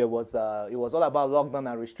 it was all about lockdown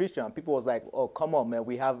and restriction. People was like, oh, come on, man,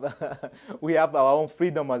 we have our own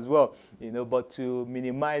freedom as well, but to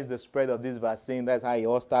minimize the spread of this vaccine, that's how it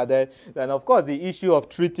all started. And of course, the issue of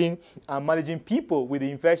treating and managing people with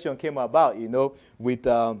the infection came about, with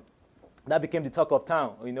that became the talk of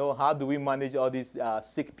town. How do we manage all these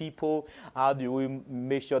sick people? How do we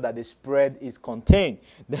make sure that the spread is contained?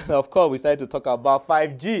 Then, of course, we started to talk about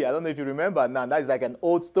 5G. I don't know if you remember now. That is like an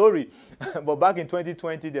old story. But back in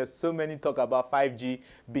 2020, there's so many talk about 5G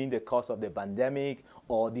being the cause of the pandemic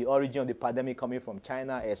or the origin of the pandemic coming from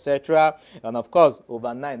China, etc. And of course,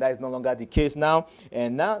 overnight, that is no longer the case now.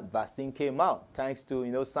 And now, vaccine came out. Thanks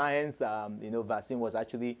to, science, vaccine was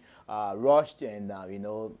actually rushed, and,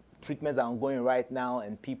 treatments are ongoing right now,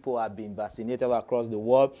 and people are being vaccinated across the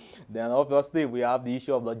world. Then obviously we have the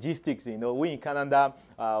issue of logistics. We in Canada,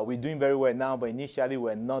 we're doing very well now, but initially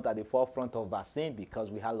we're not at the forefront of vaccine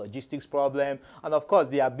because we had logistics problem. And of course,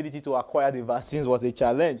 the ability to acquire the vaccines was a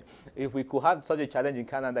challenge. If we could have such a challenge in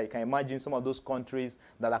Canada, you can imagine some of those countries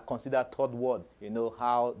that are considered third world,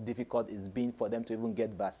 how difficult it's been for them to even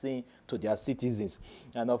get vaccine to their citizens.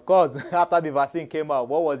 And of course, after the vaccine came out,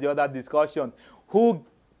 what was the other discussion? Who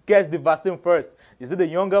gets the vaccine first? Is it the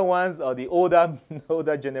younger ones or the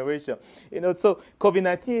older generation? So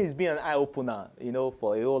COVID-19 has been an eye-opener,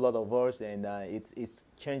 for a whole lot of us, and it's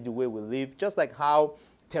changed the way we live. Just like how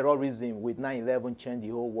terrorism with 9/11 changed the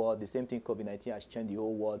whole world, the same thing COVID-19 has changed the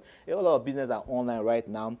whole world. A whole lot of business are online right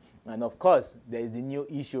now, and of course, there is the new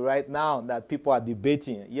issue right now that people are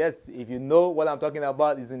debating. Yes, if you know what I'm talking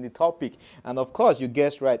about, is in the topic, and of course, you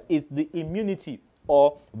guessed right, it's the immunity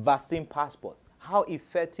or vaccine passport. How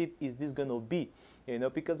effective is this going to be?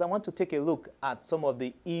 Because I want to take a look at some of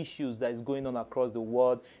the issues that is going on across the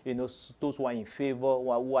world, those who are in favor,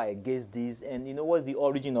 who are against this, and, what's the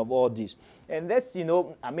origin of all this. And that's,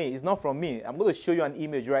 it's not from me. I'm going to show you an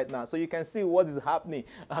image right now so you can see what is happening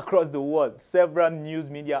across the world. Several news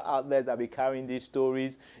media outlets have been carrying these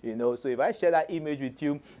stories, So if I share that image with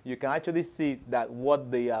you, you can actually see that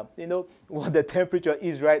what the temperature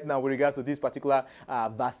is right now with regards to this particular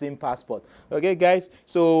vaccine passport. Okay, guys?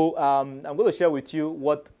 So I'm going to share with you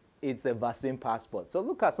what it's a vaccine passport. So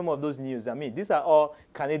look at some of those news. These are all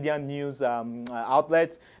Canadian news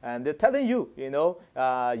outlets, and they're telling you,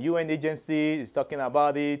 UN agency is talking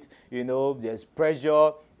about it. There's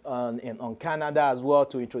pressure on Canada as well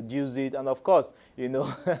to introduce it, and of course,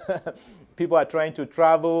 people are trying to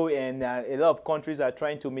travel, and a lot of countries are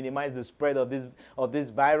trying to minimize the spread of this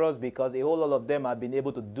virus, because a whole lot of them have been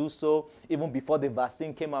able to do so even before the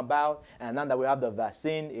vaccine came about. And now that we have the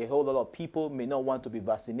vaccine, a whole lot of people may not want to be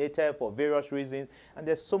vaccinated for various reasons. And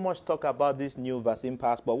there's so much talk about this new vaccine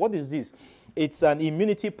passport. What is this? It's an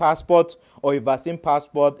immunity passport or a vaccine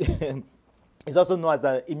passport. It's also known as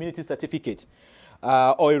an immunity certificate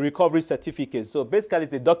or a recovery certificate. So basically,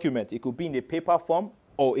 it's a document. It could be in a paper form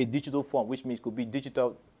or a digital form, which means it could be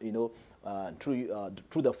digital,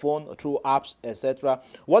 through the phone or through apps, etc.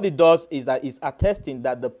 What it does is that it's attesting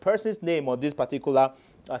that the person's name on this particular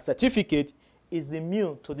certificate is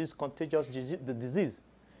immune to this contagious disease.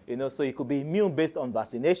 So it could be immune based on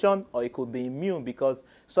vaccination, or it could be immune because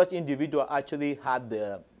such individual actually had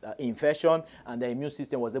the infection and the immune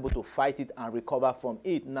system was able to fight it and recover from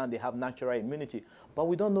it. Now they have natural immunity. But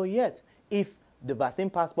we don't know yet if the vaccine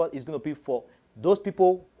passport is going to be for those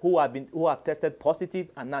people who have tested positive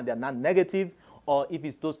and now they're not negative, or if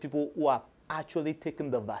it's those people who have actually taken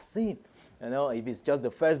the vaccine. You know, if it's just the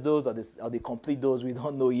first dose or the complete dose, we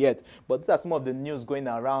don't know yet. But these are some of the news going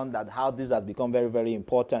around that how this has become very, very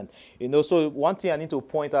important. You know, so one thing I need to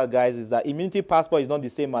point out, guys, is that immunity passport is not the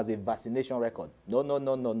same as a vaccination record. No, no,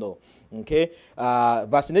 no, no, no. Okay,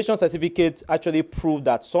 vaccination certificate actually prove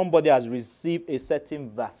that somebody has received a certain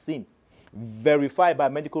vaccine, verified by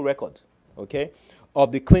medical record. Okay, of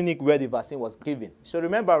the clinic where the vaccine was given. So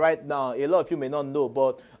remember right now, a lot of you may not know,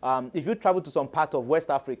 but if you travel to some part of West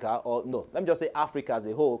Africa, or no, let me just say Africa as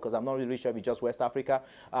a whole, because I'm not really sure if it's just West Africa,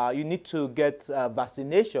 you need to get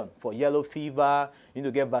vaccination for yellow fever, you need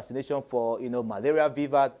to get vaccination for, you know, malaria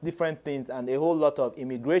fever, different things, and a whole lot of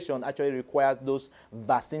immigration actually requires those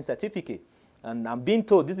vaccine certificates. And I'm being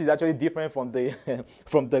told this is actually different from the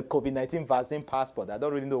from the COVID-19 vaccine passport. I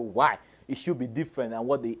don't really know why it should be different and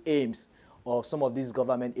what the aims of some of these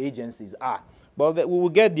government agencies are. But we will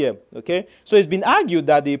get there, okay? So it's been argued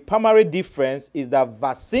that the primary difference is that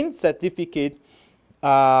vaccine certificate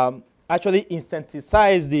actually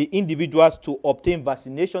incentivize the individuals to obtain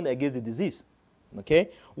vaccination against the disease, okay?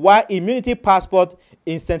 While immunity passport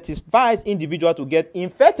incentivizes individuals to get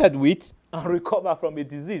infected with and recover from a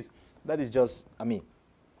disease. That is just, I mean,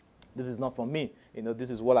 this is not from me. You know, this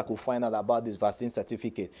is what I could find out about this vaccine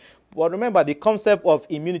certificate. But remember, the concept of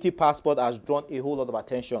immunity passport has drawn a whole lot of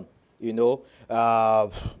attention, you know,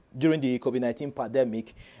 during the COVID-19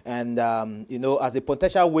 pandemic. And, you know, as a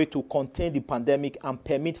potential way to contain the pandemic and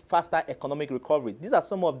permit faster economic recovery. These are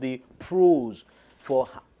some of the pros for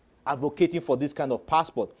advocating for this kind of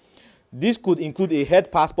passport. This could include a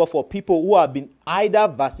health passport for people who have been either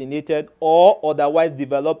vaccinated or otherwise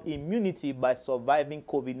developed immunity by surviving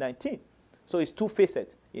COVID-19. So it's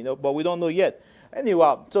two-faced, you know, but we don't know yet.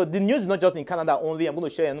 Anyway, so the news is not just in Canada only. I'm going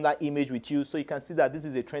to share another image with you so you can see that this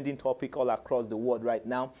is a trending topic all across the world right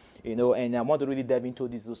now, you know, and I want to really delve into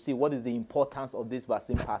this to see what is the importance of this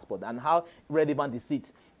vaccine passport and how relevant is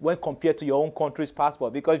it when compared to your own country's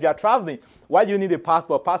passport. Because if you are traveling, why do you need a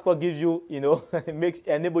passport? Passport gives you, you know,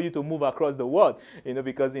 enable you to move across the world, you know,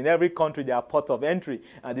 because in every country there are ports of entry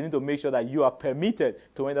and they need to make sure that you are permitted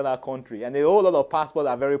to enter that country. And a whole lot of passports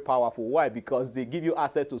are very powerful. Why? Because they give you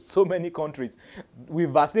access to so many countries. Will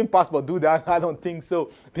vaccine passport do that? I don't think so,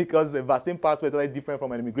 because a vaccine passport is very different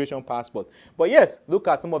from an immigration passport. But yes, look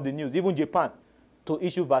at some of the news. Even Japan, to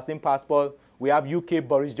issue vaccine passport. We have UK,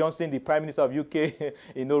 Boris Johnson, the Prime Minister of UK,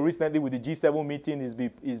 you know, recently with the G7 meeting,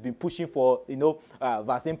 he's been pushing for, you know,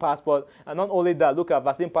 vaccine passport. And not only that, look at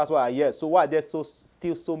vaccine passport here. So why are there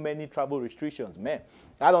still so many travel restrictions, man?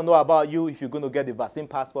 I don't know about you if you're going to get the vaccine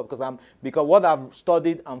passport, because what I've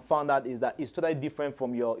studied and found out is that it's totally different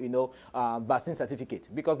from your, you know, vaccine certificate.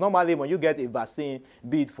 Because normally when you get a vaccine,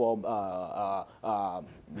 be it for,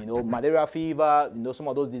 you know, malaria fever, you know, some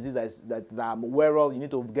of those diseases that I'm aware of, you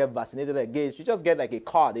need to get vaccinated against. You just get like a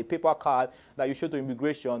card, a paper card that you show to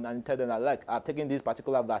immigration and tell them that, like, I've taken this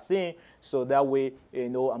particular vaccine, so that way, you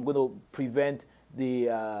know, I'm going to prevent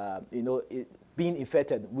the, you know, being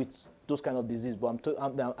infected with those kind of disease. But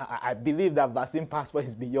I believe that vaccine passport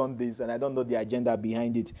is beyond this, and I don't know the agenda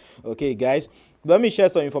behind it. Okay, guys, let me share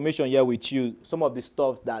some information here with you. Some of the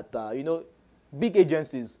stuff that you know, big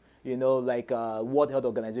agencies, you know, like World Health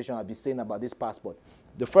Organization have been saying about this passport.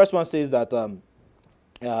 The first one says that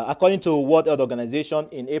according to World Health Organization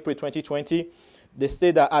in April 2020, they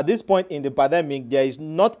say that at this point in the pandemic, there is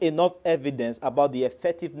not enough evidence about the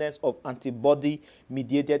effectiveness of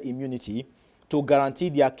antibody-mediated immunity to guarantee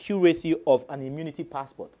the accuracy of an immunity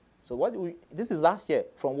passport. So this is last year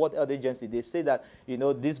from World Health Agency. They've said that, you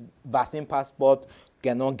know, this vaccine passport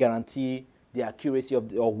cannot guarantee the accuracy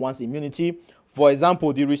of one's immunity. For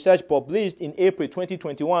example, the research published in April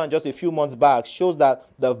 2021, just a few months back, shows that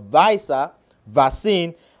the Pfizer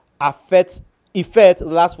vaccine effect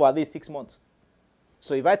lasts for at least 6 months.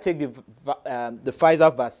 So if I take the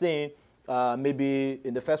Pfizer vaccine, maybe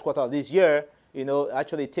in the first quarter of this year, you know,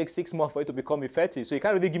 actually it takes 6 months for it to become effective. So you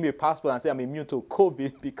can't really give me a passport and say I'm immune to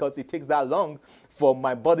COVID, because it takes that long for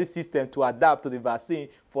my body system to adapt to the vaccine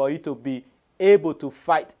for it to be able to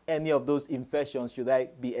fight any of those infections should I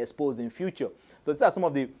be exposed in future. So these are some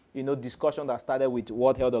of the, you know, discussion that started with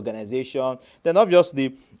World Health Organization. Then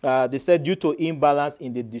obviously they said due to imbalance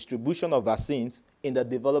in the distribution of vaccines in the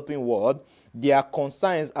developing world, there are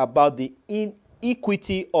concerns about the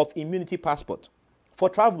inequity of immunity passport for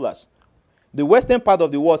travelers. The western part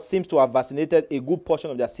of the world seems to have vaccinated a good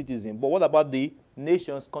portion of their citizens. But what about the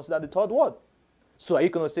nations considered the third world? So are you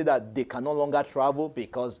going to say that they can no longer travel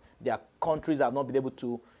because their countries have not been able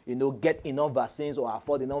to, you know, get enough vaccines or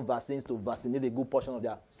afford enough vaccines to vaccinate a good portion of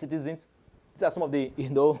their citizens? These are some of the, you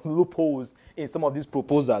know, loopholes in some of these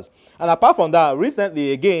proposals. And apart from that,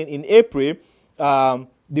 recently, again, in April,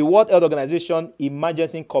 the World Health Organization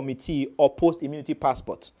Emergency Committee opposed immunity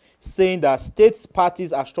passports, saying that states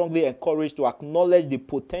parties are strongly encouraged to acknowledge the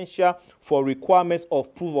potential for requirements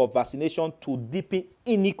of proof of vaccination to deepen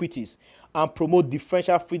inequities and promote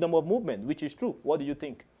differential freedom of movement, which is true. What do you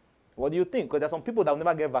think? What do you think? Because there are some people that will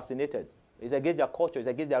never get vaccinated. It's against their culture. It's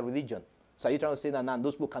against their religion. So are you trying to say that now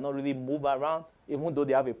those people cannot really move around, even though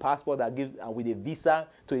they have a passport that gives with a visa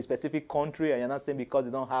to a specific country, and you're not saying because they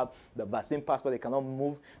don't have the vaccine passport they cannot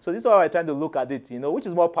move? So this is how we're trying to look at it. Which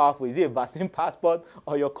is more powerful? Is it a vaccine passport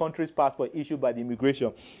or your country's passport issued by the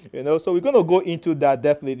immigration? So we're going to go into that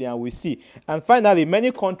definitely, and we see. And finally,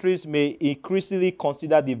 many countries may increasingly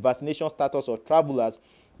consider the vaccination status of travelers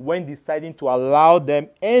when deciding to allow them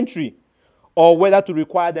entry, or whether to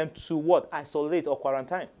require them to what? Isolate or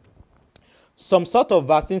quarantine. Some sort of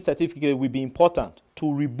vaccine certificate will be important to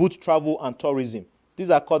reboot travel and tourism. This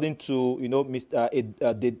is according to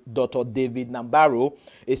Dr. David Nabarro,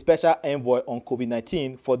 a special envoy on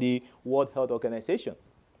COVID-19 for the World Health Organization.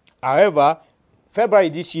 However, February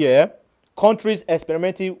this year, countries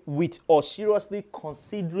experimenting with or seriously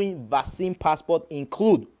considering vaccine passport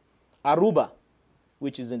include Aruba,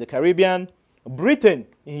 which is in the Caribbean, Britain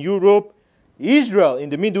in Europe, Israel in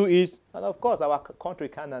the Middle East, and of course our country,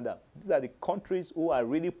 Canada. These are the countries who are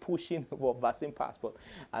really pushing for vaccine passport.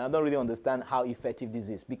 And I don't really understand how effective this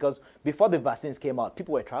is, because before the vaccines came out,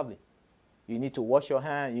 people were traveling. You need to wash your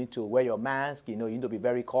hands, you need to wear your mask, you need to be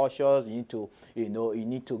very cautious, you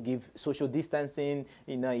need to give social distancing,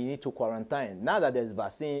 you need to quarantine. Now that there's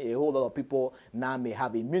vaccine, a whole lot of people now may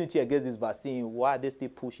have immunity against this vaccine. Why are they still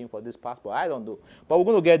pushing for this passport? I don't know. But we're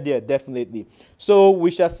going to get there, definitely. So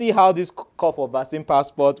we shall see how this call for vaccine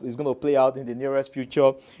passport is going to play out in the nearest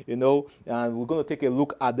future, and we're going to take a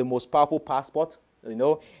look at the most powerful passport,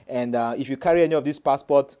 and if you carry any of these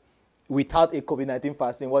passports without a COVID-19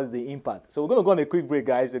 vaccine, what is the impact? So we're going to go on a quick break,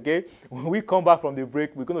 guys, okay? When we come back from the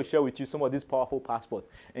break, we're going to share with you some of these powerful passports.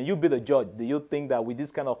 And you be the judge. Do you think that with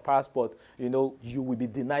this kind of passport, you will be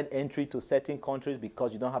denied entry to certain countries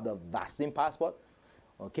because you don't have the vaccine passport?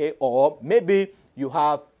 Okay? Or maybe you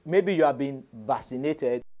have been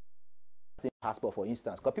vaccinated, passport, for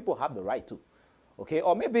instance, because people have the right to. Okay,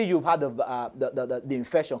 or maybe you've had the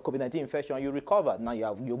infection, COVID-19 infection, and you recovered. Now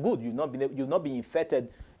you're good. You've not been infected,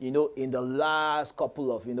 in the last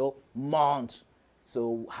couple of months.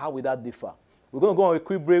 So how will that differ? We're going to go on a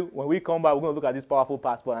quick break. When we come back, we're going to look at this powerful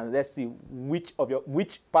passport and let's see which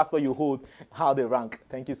passport you hold, how they rank.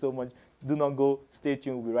 Thank you so much. Do not go. Stay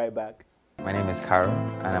tuned. We'll be right back. My name is Carol,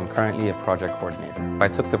 and I'm currently a project coordinator. I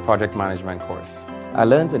took the project management course. I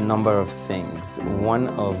learned a number of things, one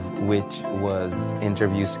of which was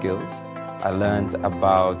interview skills. I learned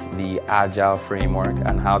about the agile framework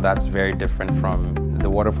and how that's very different from the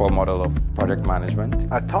waterfall model of project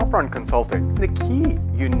management. At Top Run Consulting, the key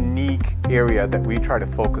unique area that we try to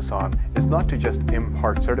focus on is not to just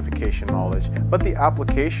impart certification knowledge, but the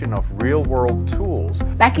application of real-world tools.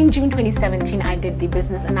 Back in June 2017, I did the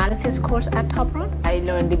business analysis course at Top Run. I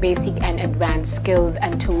learned the basic and advanced skills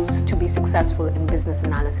and tools to be successful in business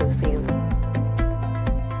analysis field.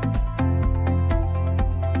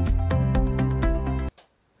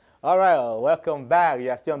 All right, welcome back.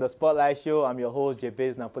 You are still on the Spotlight Show. I'm your host,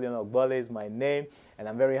 Jabez Napoleon Ogbole is my name, and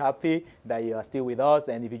I'm very happy that you are still with us.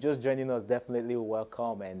 And if you're just joining us, definitely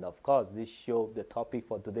welcome. And of course, this show, the topic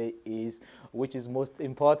for today is which is most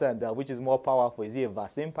important, which is more powerful. Is it a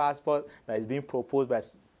vaccine passport that is being proposed by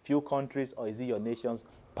few countries, or is it your nation's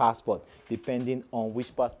passport, depending on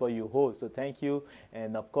which passport you hold? So thank you,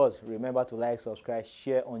 and of course remember to like, subscribe,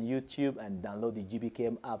 share on YouTube, and download the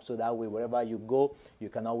GBKM app, so that way wherever you go you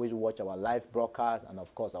can always watch our live broadcast and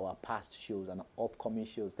of course our past shows and upcoming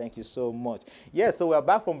shows. Thank you so much. So we're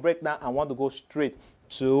back from break now. I want to go straight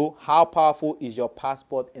to how powerful is your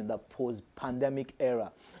passport in the post-pandemic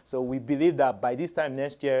era. So we believe that by this time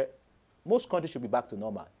next year, most countries should be back to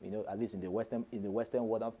normal, at least in the Western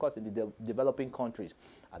world. Of course, in the developing countries,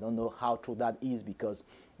 I don't know how true that is, because,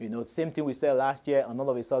 same thing we said last year, and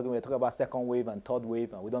all of a sudden we're talking about second wave and third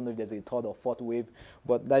wave, and we don't know if there's a third or fourth wave,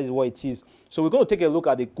 but that is what it is. So we're going to take a look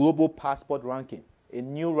at the global passport ranking. A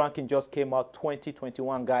new ranking just came out,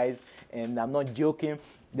 2021, guys, and I'm not joking.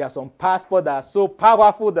 There are some passports that are so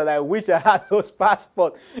powerful that I wish I had those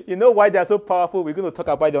passports. You know why they're so powerful? We're going to talk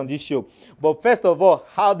about it on this show. But first of all,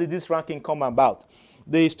 how did this ranking come about?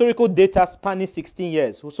 The historical data spanning 16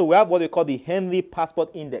 years. So we have what they call the Henley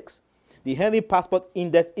Passport Index. The Henley Passport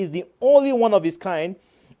Index is the only one of its kind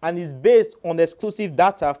and is based on exclusive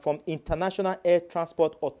data from International Air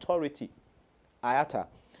Transport Authority, IATA.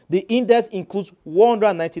 The index includes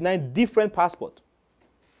 199 different passports.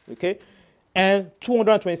 Okay? and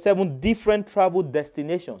 227 different travel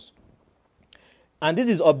destinations. And this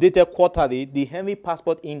is updated quarterly. The Henley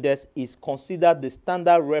Passport Index is considered the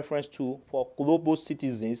standard reference tool for global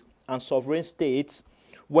citizens and sovereign states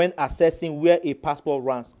when assessing where a passport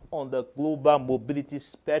ranks on the global mobility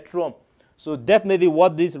spectrum. So definitely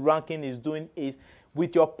what this ranking is doing is,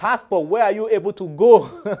 with your passport, where are you able to go?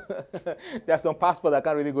 There are some passports that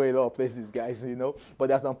can't really go a lot of places, guys, you know. But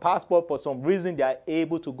there's some passport, for some reason, they are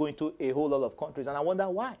able to go into a whole lot of countries. And I wonder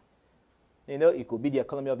why. You know, it could be the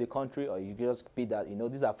economy of the country, or you could just be that, you know,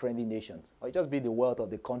 these are friendly nations. Or it just be the wealth of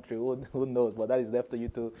the country, who knows, but that is left to you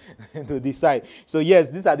to, to decide. So yes,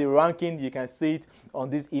 these are the ranking. You can see it on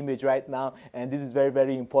this image right now, and this is very,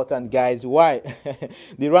 very important, guys. Why?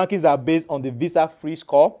 The rankings are based on the visa-free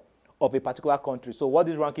score of a particular country. So what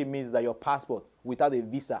this ranking means is that your passport, without a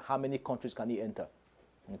visa, how many countries can you enter?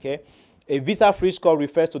 Okay? A visa-free score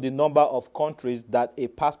refers to the number of countries that a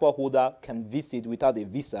passport holder can visit without a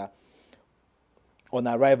visa on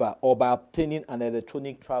arrival, or by obtaining an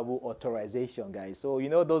electronic travel authorization, guys. So, you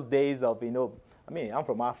know, those days of, you know, I mean, I'm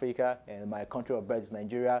from Africa, and my country of birth is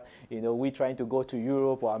Nigeria. You know, we're trying to go to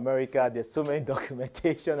Europe or America. There's so many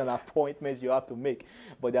documentation and appointments you have to make.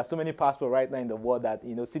 But there are so many passports right now in the world that,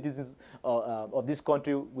 you know, citizens of this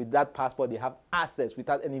country with that passport, they have access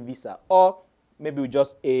without any visa, or maybe with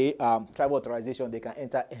just a travel authorization, they can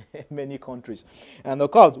enter many countries. And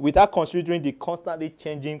of course, without considering the constantly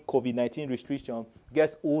changing COVID-19 restriction,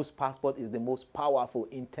 guess whose passport is the most powerful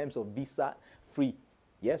in terms of visa-free?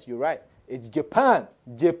 Yes, you're right. It's Japan.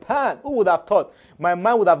 Japan. Who would have thought? My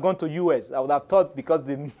mind would have gone to US. I would have thought, because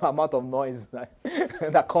the amount of noise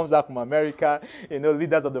that comes out from America, you know,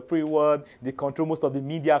 leaders of the free world, they control most of the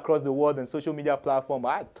media across the world and social media platform.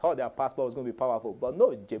 I thought their passport was going to be powerful. But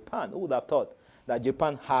no, Japan. Who would have thought that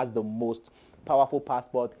Japan has the most powerful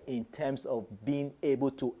passport in terms of being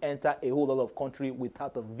able to enter a whole lot of country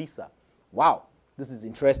without a visa? Wow, this is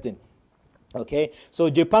interesting. Okay, so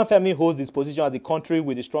Japan firmly holds this position as the country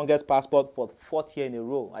with the strongest passport for the 4th year in a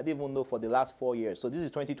row. I didn't even know, for the last 4 years. So this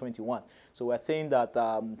is 2021. So we're saying that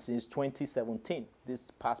since 2017,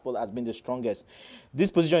 this passport has been the strongest.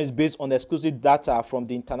 This position is based on exclusive data from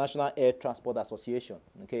the International Air Transport Association.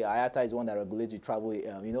 Okay, IATA is one that regulates the travel,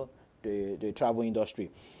 you know, the travel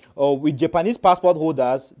industry. With Japanese passport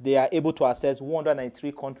holders, they are able to access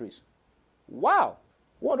 193 countries. Wow,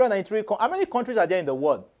 193. How many countries are there in the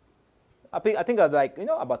world? I think like, you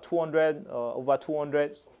know, about 200, over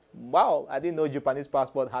 200. Wow, I didn't know Japanese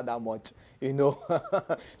passport had that much, you know.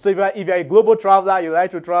 So if you're a global traveler, you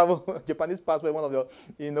like to travel, Japanese passport, one of your,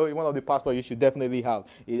 you know, one of the passports you should definitely have.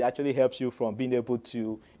 It actually helps you from being able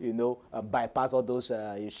to, you know, bypass all those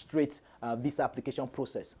straight visa application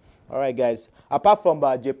process. All right, guys. Apart from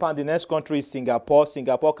Japan, the next country is Singapore.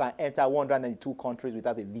 Singapore can enter 192 countries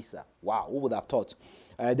without a visa. Wow, who would have thought?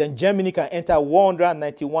 Then Germany can enter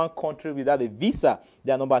 191 countries without a visa.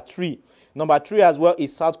 They are number 3. Number 3 as well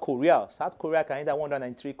is South Korea. South Korea can enter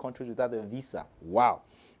 193 countries without a visa. Wow.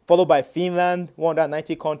 Followed by Finland,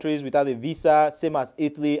 190 countries without a visa, same as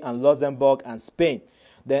Italy and Luxembourg and Spain.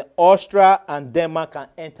 Then Austria and Denmark can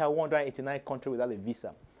enter 189 countries without a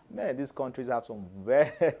visa. Man, these countries have some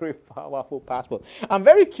very powerful passports. I'm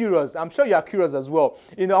very curious. I'm sure you are curious as well.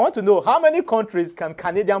 You know, I want to know, how many countries can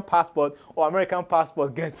Canadian passport or American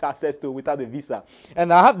passport get access to without a visa?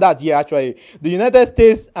 And I have that here, actually. The United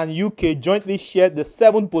States and UK jointly share the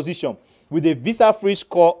 7th position with a visa-free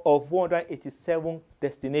score of 187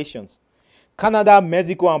 destinations. Canada,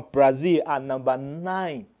 Mexico, and Brazil are number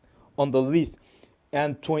 9 on the list.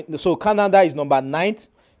 And so Canada is number 9th.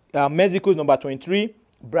 Mexico is number 23.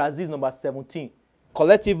 Brazil is number 17.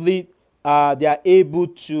 Collectively, they are able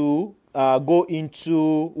to go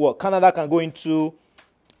into, well, Canada can go into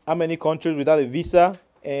how many countries without a visa?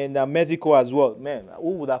 And Mexico as well. Man,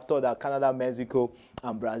 who would have thought that Canada, Mexico,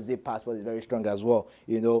 and Brazil passport is very strong as well?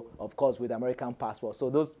 You know, of course, with American passport.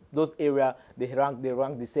 So those areas, they rank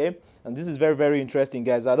the same. And this is very, very interesting,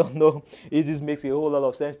 guys. I don't know if this makes a whole lot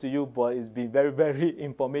of sense to you, but it's been very, very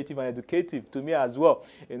informative and educative to me as well.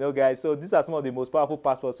 You know, guys. So these are some of the most powerful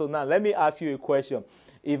passports. So now let me ask you a question.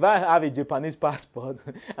 If I have a Japanese passport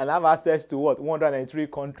and I have access to what, 103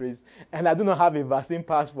 countries, and I do not have a vaccine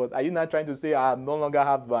passport, are you not trying to say I no longer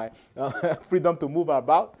have my freedom to move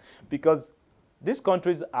about? Because these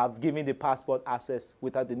countries have given the passport access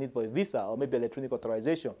without the need for a visa or maybe electronic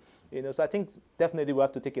authorization. You know, so I think definitely we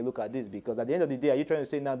have to take a look at this, because at the end of the day, are you trying to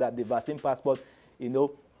say now that the vaccine passport, you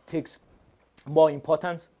know, takes more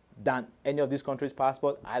importance than any of these countries'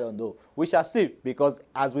 passport? I don't know. We shall see, because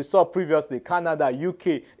as we saw previously, Canada,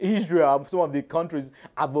 UK, Israel, some of the countries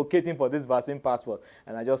advocating for this vaccine passport.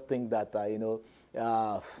 And I just think that, you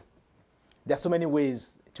know, There's so many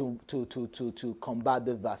ways to combat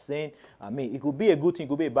the vaccine. I mean, it could be a good thing, it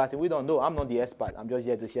could be a bad thing. We don't know. I'm not the expert. I'm just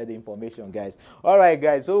here to share the information, guys. All right,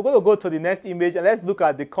 guys. So we're going to go to the next image and let's look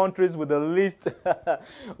at the countries with the least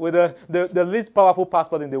with the least powerful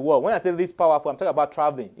passport in the world. When I say least powerful, I'm talking about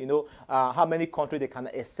traveling. You know, how many countries they can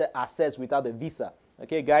access without a visa.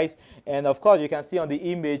 Okay, guys. And of course, you can see on the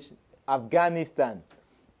image, Afghanistan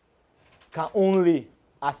can only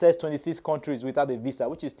access 26 countries without a visa,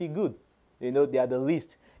 which is still good. You know, they are the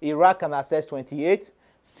least. Iraq can access 28,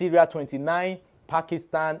 Syria 29,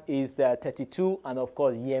 Pakistan is 32, and of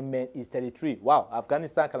course Yemen is 33. Wow,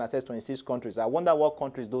 Afghanistan can access 26 countries. I wonder what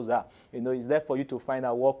countries those are. You know, it's there for you to find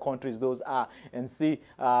out what countries those are and see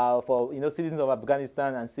for, you know, citizens of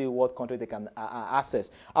Afghanistan and see what country they can access.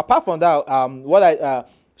 Apart from that, what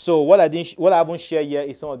I haven't shared here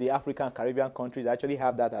is some of the African Caribbean countries. I actually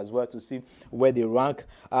have that as well to see where they rank.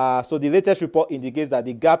 So the latest report indicates that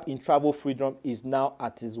the gap in travel freedom is now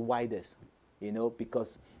at its widest, you know,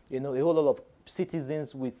 because, you know, a whole lot of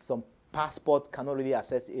citizens with some passport cannot really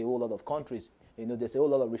access a whole lot of countries. You know, there's a whole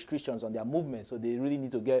lot of restrictions on their movement, so they really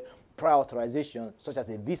need to get prior authorization, such as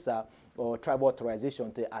a visa or travel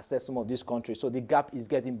authorization, to access some of these countries. So the gap is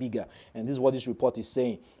getting bigger, and this is what this report is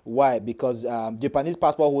saying. Why? Because Japanese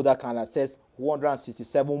passport holder can access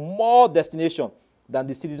 167 more destinations than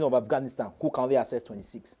the citizens of Afghanistan, who can only access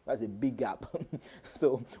 26. That's a big gap.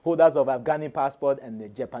 So holders of Afghani passport and the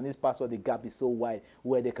Japanese passport, the gap is so wide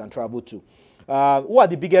where they can travel to. Who are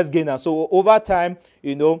the biggest gainers? So over time,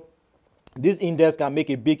 you know, this index can make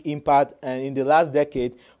a big impact, and in the last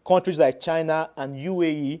decade, countries like China and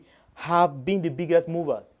UAE have been the biggest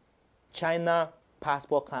mover. China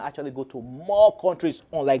passport can actually go to more countries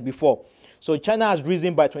unlike before. So China has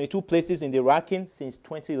risen by 22 places in the ranking since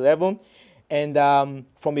 2011, and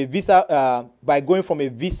from a visa, by going from a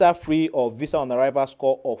visa-free or visa on arrival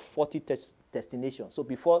score of 40 destinations. So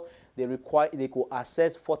before they could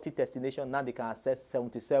access 40 destinations, now they can access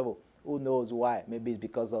 77. Who knows why? Maybe it's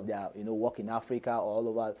because of their, you know, work in Africa or all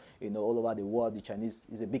over, you know, all over the world. The Chinese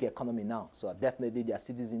is a big economy now, so definitely their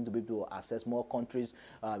citizens to be able to access more countries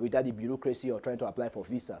without the bureaucracy or trying to apply for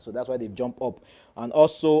visa. So that's why they've jumped up, and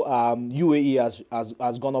also UAE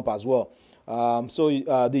has gone up as well.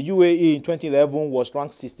 The UAE in 2011 was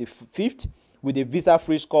ranked 65th with a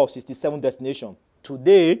visa-free score of 67 destinations.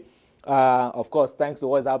 Today, of course, thanks to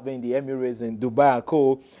what's happening in the Emirates and Dubai and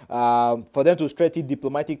co, for them to strengthen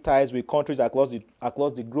diplomatic ties with countries across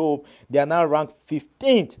the globe, they are now ranked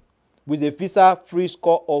 15th with a visa-free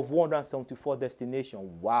score of 174 destinations.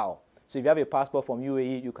 Wow. So if you have a passport from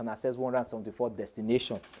UAE, you can access 174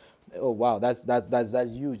 destinations. Oh, wow, that's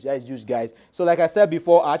huge. That's huge, guys. So like I said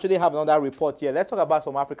before, I actually have another report here. Let's talk about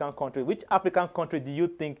some African countries. Which African country do you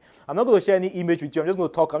think, I'm not going to share any image with you, I'm just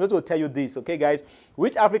going to tell you this, okay, guys?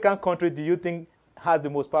 Which African country do you think has the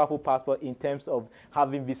most powerful passport in terms of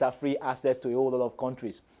having visa-free access to a whole lot of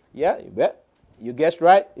countries? Yeah, you bet. You guessed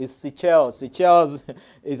right. It's Seychelles. Seychelles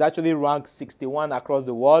is actually ranked 61 across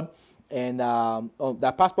the world. And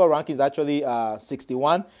their passport rank is actually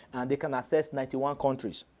 61, and they can access 91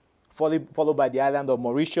 countries. Followed by the island of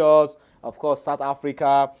Mauritius. Of course, South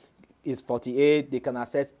Africa is 48. They can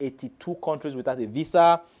access 82 countries without a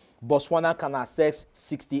visa. Botswana can access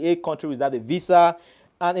 68 countries without a visa.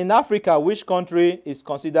 And in Africa, which country is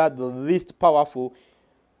considered the least powerful?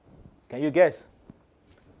 Can you guess?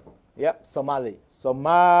 Yep,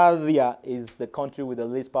 Somalia is the country with the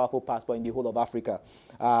least powerful passport in the whole of Africa.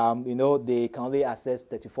 You know, they can only access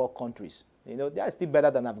 34 countries. You know, they are still better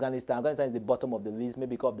than Afghanistan. Afghanistan is the bottom of the list,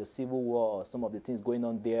 maybe because of the civil war or some of the things going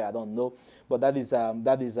on there. I don't know. But that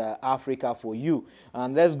is Africa for you.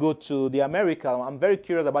 And let's go to the America. I'm very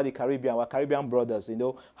curious about the Caribbean, our Caribbean brothers. You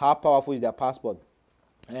know, how powerful is their passport?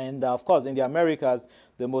 And of course, in the Americas,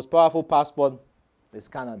 the most powerful passport is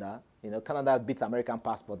Canada. You know, Canada beats American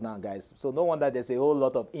passport now, guys. So no wonder there's a whole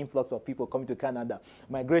lot of influx of people coming to Canada.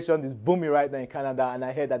 Migration is booming right now in Canada, and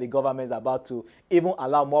I heard that the government is about to even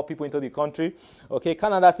allow more people into the country. Okay,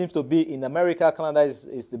 Canada seems to be, in America, Canada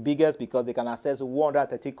is the biggest because they can access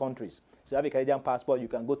 130 countries. So you have a Canadian passport, you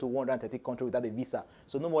can go to 130 countries without a visa.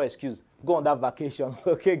 So no more excuse. Go on that vacation.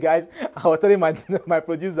 Okay, guys? I was telling my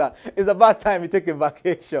producer, it's about time you take a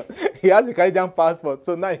vacation. He has a Canadian passport,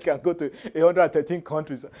 so now you can go to 113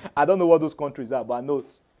 countries. I don't know what those countries are, but I know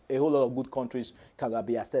a whole lot of good countries can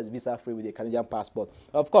be accessed visa-free with a Canadian passport.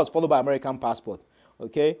 Of course, followed by American passport.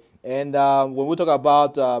 Okay, and when we talk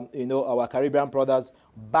about you know, our Caribbean brothers,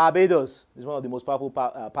 Barbados is one of the most powerful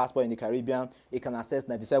passport in the Caribbean. It can access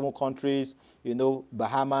 97 countries. You know,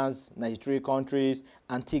 Bahamas 93 countries,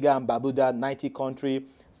 Antigua and Barbuda 90 countries,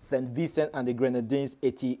 St. Vincent and the Grenadines,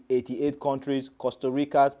 88 countries. Costa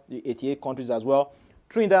Rica, 88 countries as well.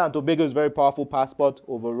 Trinidad and Tobago is a very powerful passport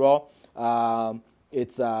overall.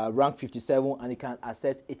 It's ranked 57 and it can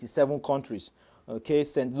access 87 countries. Okay,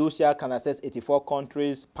 St. Lucia can access 84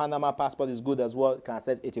 countries. Panama passport is good as well, it can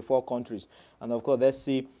access 84 countries. And of course, let's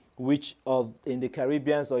see which of in the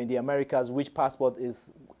Caribbean or in the Americas, which passport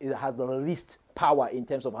has the least power in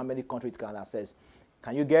terms of how many countries it can access.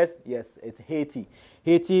 Can you guess? Yes, it's Haiti.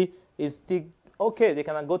 Haiti is still okay. They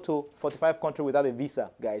can go to 45 countries without a visa,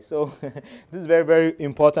 guys. So this is very, very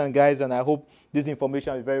important, guys. And I hope this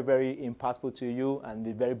information is very, very impactful to you and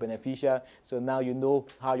be very beneficial. So now you know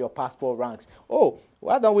how your passport ranks. Oh,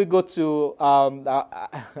 why don't we go to,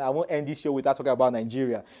 I won't end this show without talking about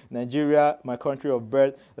Nigeria. Nigeria, my country of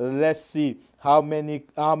birth. Let's see how many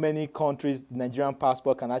countries Nigerian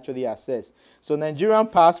passport can actually access. So Nigerian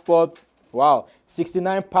passport, wow,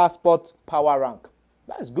 69 passport power rank.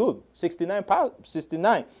 That's good. 69.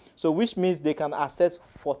 So which means they can access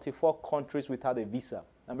 44 countries without a visa.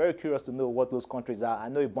 I'm very curious to know what those countries are. I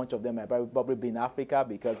know a bunch of them are probably be in Africa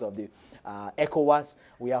because of the ECOWAS.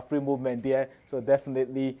 We have free movement there. So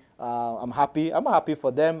definitely I'm happy. I'm happy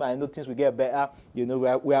for them. I know things will get better. You know,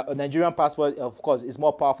 we are a Nigerian passport, of course, is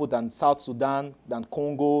more powerful than South Sudan, than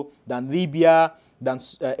Congo, than Libya, than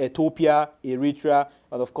Ethiopia, Eritrea,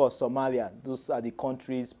 and of course Somalia. Those are the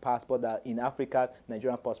countries' passport that in Africa,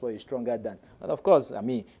 Nigerian passport is stronger than. And of course, I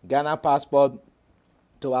mean, Ghana passport,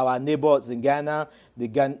 to our neighbors in Ghana, the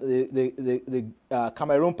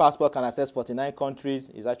Cameroon passport can access 49 countries.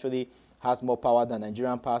 It actually has more power than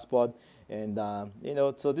Nigerian passport. And, you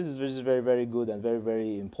know, so this is very, very good and very,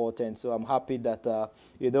 very important. So I'm happy that,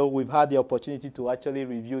 you know, we've had the opportunity to actually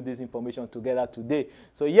review this information together today.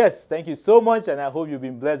 So, yes, thank you so much. And I hope you've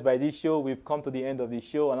been blessed by this show. We've come to the end of the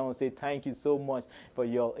show. And I want to say thank you so much for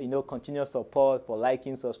your, you know, continuous support, for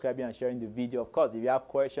liking, subscribing, and sharing the video. Of course, if you have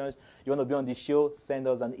questions, you want to be on the show, send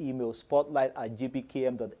us an email,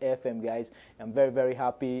 spotlight@gbkm.fm, guys. I'm very, very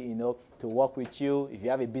happy, you know, to work with you. If you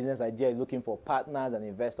have a business idea, you're looking for partners and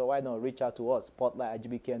investors, why not reach out to us,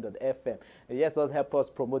 spotlight@gbkm.fm. Yes, let's help us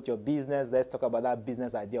promote your business. Let's talk about that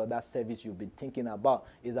business idea or that service you've been thinking about.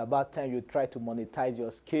 It's about time you try to monetize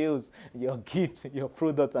your skills, your gifts, your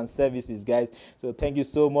products and services, guys. So thank you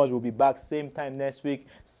so much. We'll be back same time next week,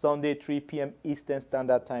 Sunday, 3 p.m. Eastern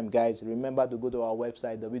Standard Time, guys. Remember to go to our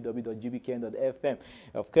website, www.gbkm.fm,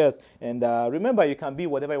 of course. And remember, you can be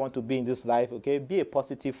whatever you want to be in this life, okay? Be a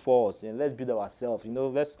positive force. And let's build ourselves, you know,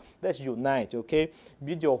 let's unite, okay?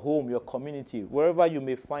 Build your home, your community, wherever you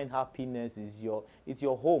may find happiness it's your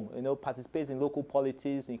home, you know. Participate in local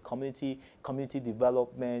politics, in community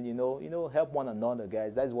development, you know, help one another,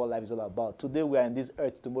 guys. That's what life is all about. Today we are in this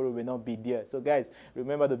earth, tomorrow we will not be there. So guys,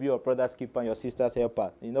 remember to be your brother's keeper and your sister's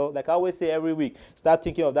helper. You know, like I always say every week, start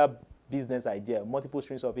thinking of that business idea. Multiple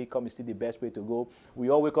streams of income is still the best way to go. We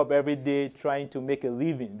all wake up every day trying to make a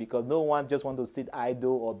living because no one just wants to sit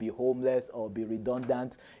idle or be homeless or be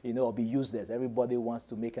redundant, you know, or be useless. Everybody wants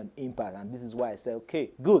to make an impact. And this is why I say,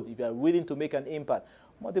 okay, good. If you are willing to make an impact,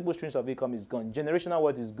 multiple streams of income is gone. Generational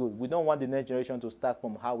wealth is good. We don't want the next generation to start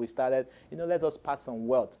from how we started. You know, let us pass some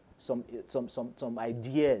wealth, some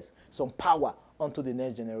ideas, some power onto the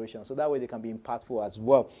next generation, so that way they can be impactful as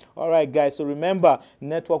well. All right, guys, so remember,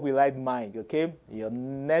 network with like mind, okay? Your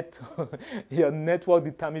network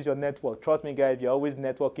determines your network. Trust me, guys, if you're always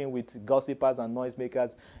networking with gossipers and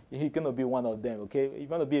noisemakers, you're gonna be one of them, okay? If you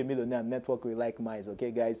want to be a millionaire, network with like minds, okay,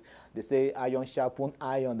 guys? They say iron sharpen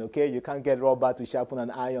iron, okay? You can't get rubber to sharpen an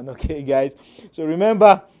iron, okay, guys? So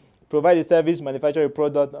remember, provide a service, manufacture a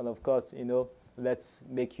product, and of course, you know, let's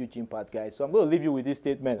make huge impact, guys. So I'm going to leave you with this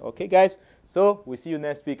statement, okay, guys? So we'll see you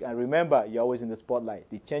next week. And remember, you're always in the spotlight.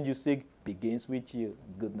 The change you seek begins with you.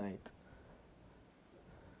 Good night.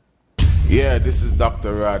 Yeah, this is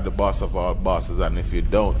Dr. Rod, the boss of all bosses. And if you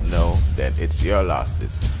don't know, then it's your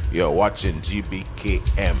losses. You're watching gbkm.tv.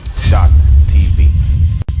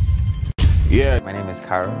 Yeah. My name is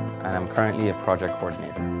Karo, and I'm currently a project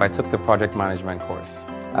coordinator. I took the project management course.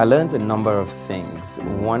 I learned a number of things,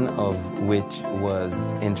 one of which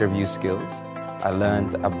was interview skills. I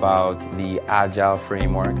learned about the Agile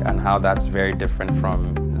framework and how that's very different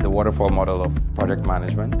from the waterfall model of project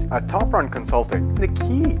management. At Top Run Consulting, the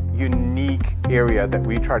key unique area that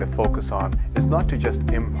we try to focus on is not to just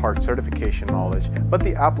impart certification knowledge, but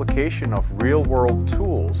the application of real-world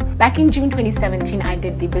tools. Back in June 2017, I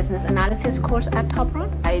did the business analysis course at Top Run.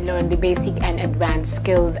 I learned the basic and advanced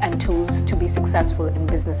skills and tools to be successful in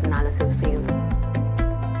business analysis field.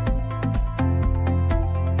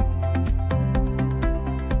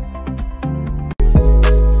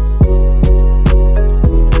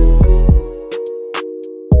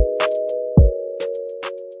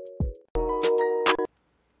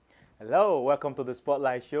 welcome to the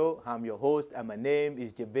Spotlight Show. I'm your host, and my name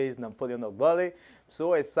is Jabez Napoleon Ogbole.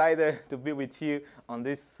 So excited to be with you on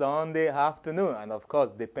this Sunday afternoon. And of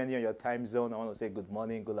course, depending on your time zone, I want to say good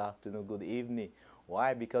morning, good afternoon, good evening.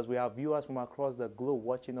 Why? Because we have viewers from across the globe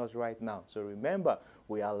watching us right now. So remember,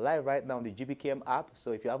 we are live right now on the GBKM app.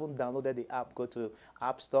 So if you haven't downloaded the app, go to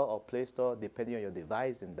App Store or Play Store, depending on your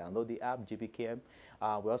device, and download the app, GBKM.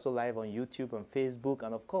 We're also live on YouTube and Facebook.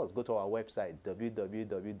 And of course, go to our website,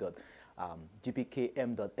 www.gbkm.fm.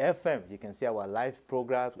 You can see our live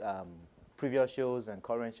programs, previous shows and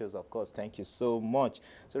current shows. Of course, thank you so much.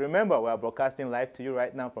 So remember, we are broadcasting live to you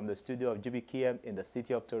right now from the studio of GBKM in the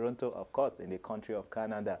city of Toronto, of course, in the country of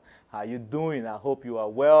Canada. How are you doing? I hope you are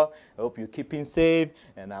well. I hope you're keeping safe.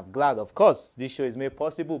 And I'm glad, of course, this show is made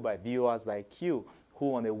possible by viewers like you,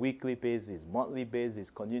 who on a weekly basis, monthly basis,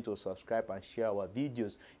 continue to subscribe and share our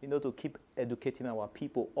videos, to keep educating our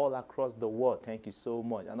people all across the world. Thank you so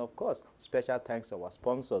much. And of course, special thanks to our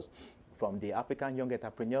sponsors from the African Young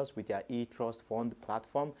Entrepreneurs with their eTrust Fund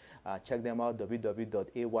platform. Check them out,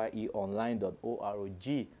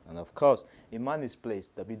 www.ayeonline.org. And of course, Imani's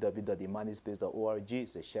Place, www.imanisplace.org.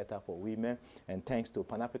 It's a shelter for women. And thanks to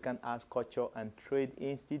Pan-African Arts, Culture and Trade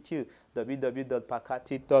Institute,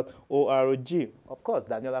 www.pakati.org. Of course,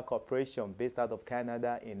 Daniela Corporation, based out of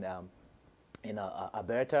Canada in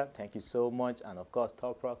Alberta. Thank you so much. And of course,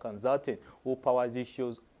 Top Pro Consulting, who powers these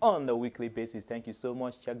shows on a weekly basis. Thank you so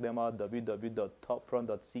much. Check them out,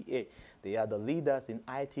 www.toppron.ca. They are the leaders in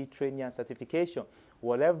IT training and certification.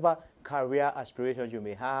 Whatever career aspirations you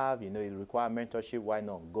may have, you require mentorship, why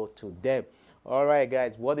not go to them? All right,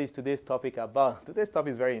 guys, what is today's topic about? Today's topic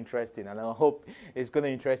is very interesting, and I hope it's going to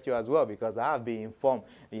interest you as well, because I have been informed,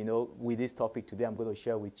 with this topic today I'm going to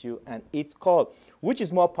share with you. And it's called, which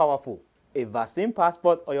is more powerful, a vaccine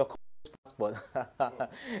passport or your passport?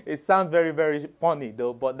 It sounds very, very funny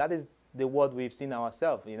though, but that is the world we've seen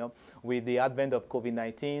ourselves, with the advent of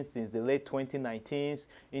COVID-19 since the late 2019s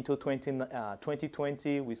into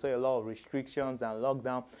 2020. We saw a lot of restrictions and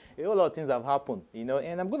lockdown. A whole lot of things have happened, and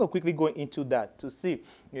I'm going to quickly go into that to see,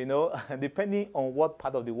 depending on what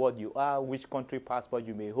part of the world you are, which country passport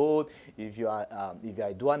you may hold, if you are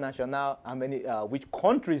a dual national, which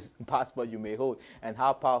country's passport you may hold, and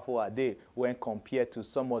how powerful are they when compared to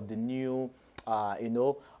some of the new,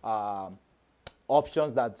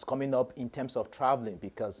 options that's coming up in terms of traveling,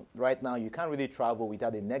 because right now you can't really travel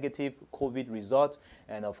without a negative COVID result.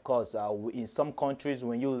 And of course, in some countries,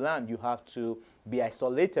 when you land, you have to be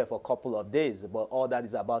isolated for a couple of days. But all that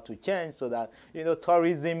is about to change so that,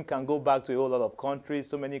 tourism can go back to a whole lot of countries,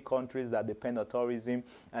 so many countries that depend on tourism,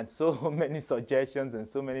 and so many suggestions and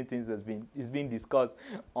so many things is being discussed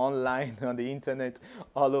online, on the internet,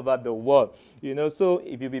 all over the world. So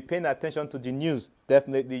if you be paying attention to the news,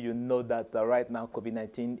 definitely you know that right now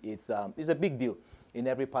COVID-19 is a big deal in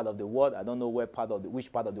every part of the world. I don't know which part of the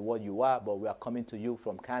world you are, but we are coming to you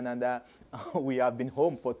from Canada. We have been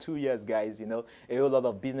home for 2 years, guys. A whole lot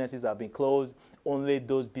of businesses have been closed. Only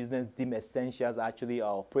those business deemed essentials actually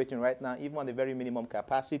are operating right now, even on the very minimum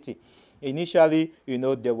capacity. Initially, it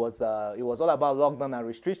was all about lockdown and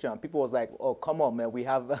restriction. People was like, oh, come on, man, we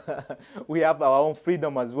have we have our own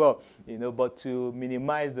freedom as well, but to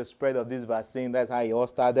minimize the spread of this vaccine, that's how it all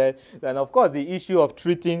started. Then, of course, the issue of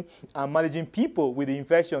treating and managing people with the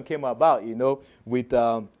infection came about, with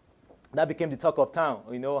that became the talk of town.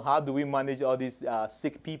 How do we manage all these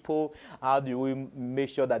sick people? How do we make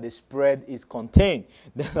sure that the spread is contained?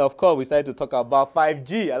 Then, of course, we started to talk about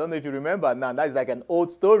 5G. I don't know if you remember now. That is like an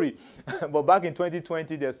old story. But back in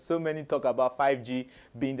 2020, there's so many talk about 5G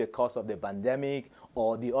being the cause of the pandemic,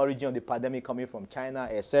 or the origin of the pandemic coming from China,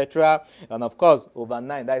 etc. And of course,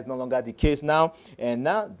 overnight, that is no longer the case now. And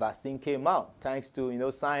now, vaccine came out. Thanks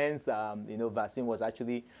to, science, vaccine was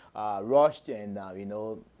actually rushed, and,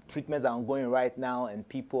 treatments are ongoing right now, and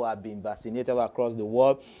people are being vaccinated across the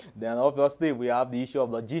world. Then obviously we have the issue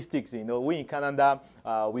of logistics. We in Canada,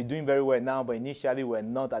 we're doing very well now, but initially we're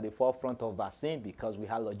not at the forefront of vaccine because we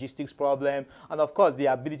had logistics problem. And of course, the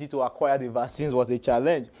ability to acquire the vaccines was a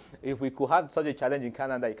challenge. If we could have such a challenge in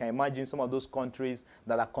Canada, you can imagine some of those countries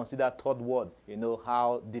that are considered third world,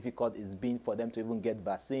 how difficult it's been for them to even get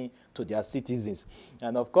vaccine to their citizens.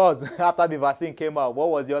 And of course, after the vaccine came out, what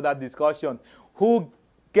was the other discussion? Who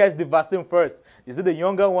gets the vaccine first? Is it the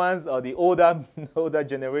younger ones or the older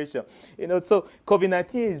generation? So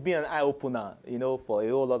COVID-19 has been an eye-opener, for a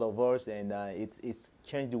whole lot of us, and it's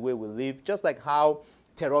changed the way we live. Just like how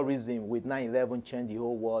terrorism with 9/11 changed the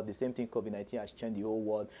whole world. The same thing, COVID-19 has changed the whole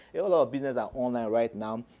world. A lot of business are online right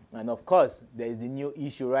now. And of course, there is the new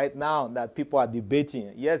issue right now that people are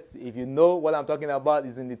debating. Yes, if you know what I'm talking about,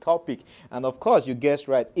 is in the topic. And of course, you guessed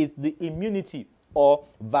right, it's the immunity or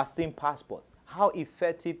vaccine passport. How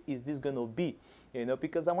effective is this going to be? You know,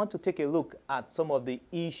 because I want to take a look at some of the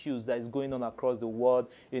issues that is going on across the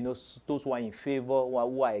world, you know, those who are in favor,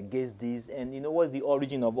 who are against this, and, you know, what's the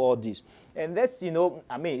origin of all this. And that's, you know,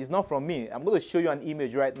 I mean, it's not from me. I'm going to show you an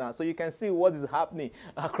image right now so you can see what is happening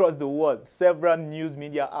across the world. Several news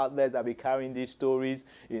media outlets have been carrying these stories,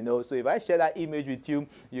 you know. So if I share that image with you,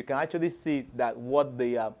 you can actually see that what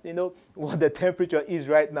the, you know, what the temperature is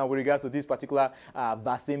right now with regards to this particular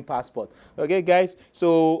vaccine passport. Okay, guys,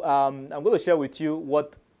 so I'm going to share with you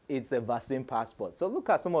what it's a vaccine passport. So look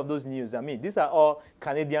at some of those news. I mean, these are all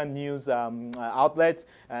Canadian news outlets,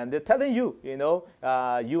 and they're telling you, you know,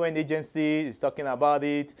 UN agency is talking about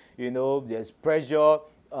it. You know, there's pressure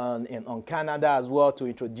on Canada as well to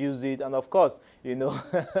introduce it, and of course, you know,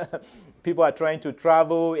 people are trying to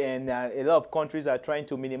travel, and a lot of countries are trying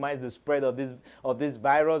to minimize the spread of this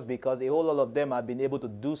virus, because a whole lot of them have been able to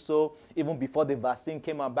do so even before the vaccine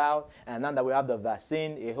came about. And now that we have the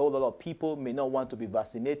vaccine, a whole lot of people may not want to be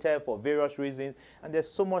vaccinated for various reasons. And there's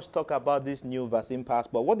so much talk about this new vaccine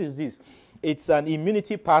passport. What is this? It's an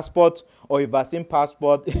immunity passport or a vaccine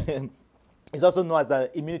passport. It's also known as an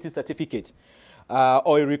immunity certificate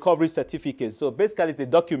or a recovery certificate. So basically, it's a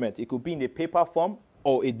document. It could be in a paper form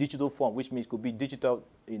or a digital form, which means it could be digital,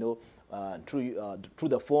 you know, through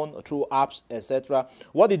the phone or through apps, etc.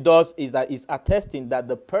 What it does is that it's attesting that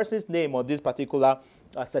the person's name on this particular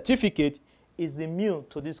certificate is immune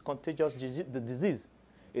to this contagious disease.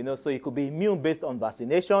 You know, so it could be immune based on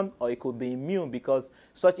vaccination, or it could be immune because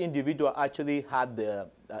such individual actually had the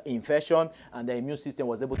infection and the immune system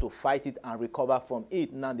was able to fight it and recover from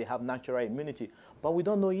it. Now they have natural immunity. But we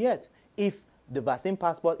don't know yet if the vaccine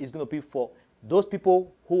passport is going to be for those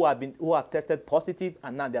people who have tested positive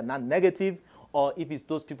and now they're not negative, or if it's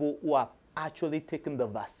those people who have actually taken the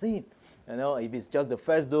vaccine. You know, if it's just the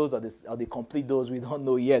first dose or the complete dose, we don't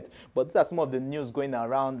know yet. But these are some of the news going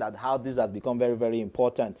around that how this has become very, very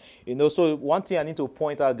important. You know, so one thing I need to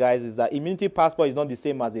point out, guys, is that immunity passport is not the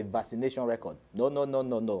same as a vaccination record. No, no, no,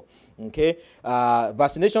 no, no. Okay,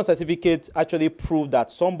 vaccination certificate actually prove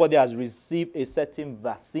that somebody has received a certain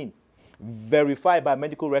vaccine, verified by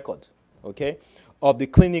medical record. Okay, of the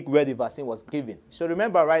clinic where the vaccine was given. So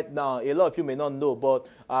remember right now, a lot of you may not know, but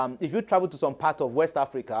if you travel to some part of West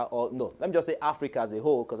Africa, or no, let me just say Africa as a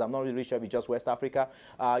whole, because I'm not really sure if it's just West Africa,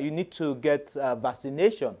 you need to get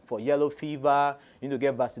vaccination for yellow fever, you need to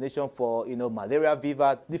get vaccination for, you know, malaria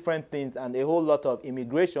fever, different things, and a whole lot of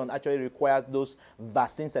immigration actually requires those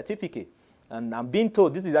vaccine certificates. And I'm being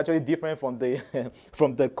told this is actually different from the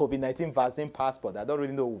from the COVID-19 vaccine passport. I don't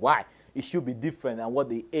really know why it should be different and what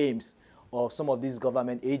the aims of some of these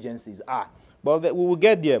government agencies are. But we will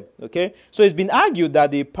get there, okay? So it's been argued that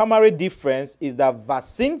the primary difference is that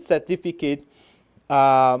vaccine certificate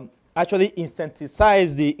actually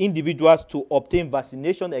incentivize the individuals to obtain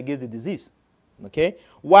vaccination against the disease, okay?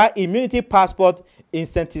 While immunity passport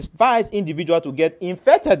incentivizes individuals to get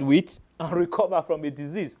infected with and recover from a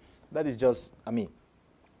disease. That is just, I mean,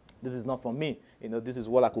 this is not from me. You know, this is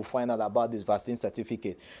what I could find out about this vaccine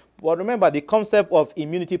certificate. But remember, the concept of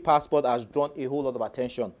immunity passport has drawn a whole lot of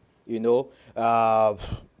attention, you know,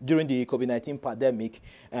 during the COVID-19 pandemic.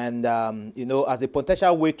 And, you know, as a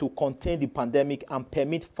potential way to contain the pandemic and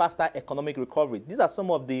permit faster economic recovery. These are some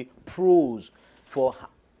of the pros for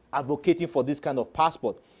advocating for this kind of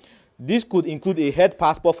passport. This could include a health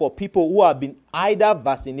passport for people who have been either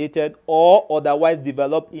vaccinated or otherwise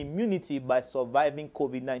developed immunity by surviving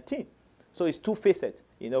COVID-19. So it's two-faced,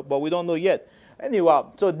 you know, but we don't know yet. Anyway,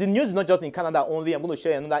 so the news is not just in Canada only. I'm going to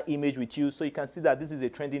share another image with you so you can see that this is a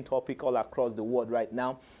trending topic all across the world right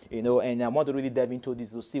now, you know, and I want to really delve into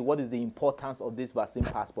this to see what is the importance of this vaccine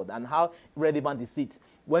passport and how relevant is it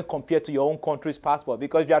when compared to your own country's passport.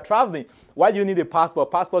 Because if you are traveling, why do you need a passport?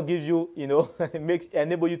 Passport gives you, you know,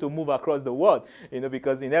 enable you to move across the world, you know,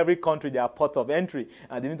 because in every country there are ports of entry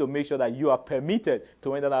and they need to make sure that you are permitted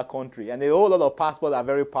to enter that country. And a whole lot of passports are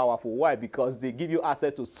very powerful. Why? Because they give you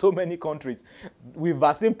access to so many countries. Will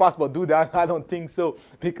vaccine passport do that? I don't think so,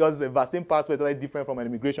 because a vaccine passport is very different from an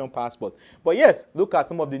immigration passport. But yes, look at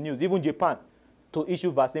some of the news. Even Japan, to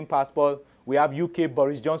issue vaccine passport. We have UK,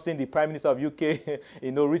 Boris Johnson, the Prime Minister of UK,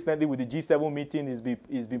 you know, recently with the G7 meeting,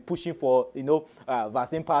 he's been pushing for, you know,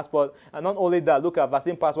 vaccine passport. And not only that, look at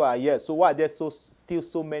vaccine passport here. So why are there still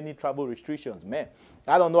so many travel restrictions, man?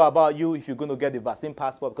 I don't know about you if you're going to get the vaccine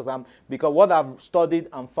passport, because what I've studied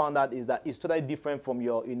and found out is that it's totally different from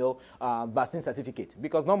your vaccine certificate.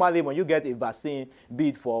 Because normally when you get a vaccine, be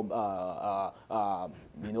it for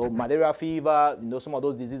malaria fever, some of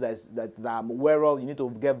those diseases that I'm aware of, you need to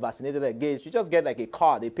get vaccinated against. You just get like a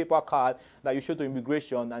card, a paper card that you show to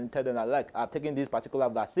immigration and tell them that, like, I've taken this particular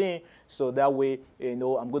vaccine, so that way I'm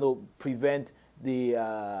going to prevent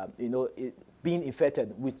the being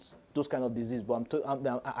infected with those kind of disease. But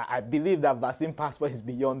I believe that vaccine passport is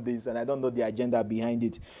beyond this, and I don't know the agenda behind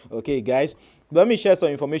it. Okay, guys, let me share some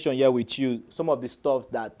information here with you. Some of the stuff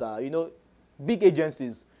that big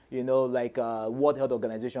agencies, like World Health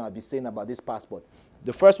Organization, have been saying about this passport.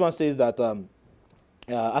 The first one says that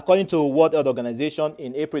according to World Health Organization,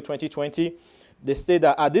 in April 2020, they say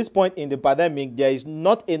that at this point in the pandemic, there is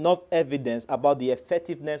not enough evidence about the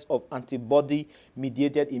effectiveness of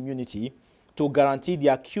antibody-mediated immunity to guarantee the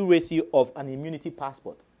accuracy of an immunity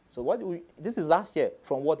passport. So this is last year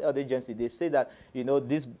from World Health Agency. They've said that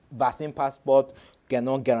this vaccine passport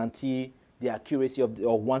cannot guarantee the accuracy of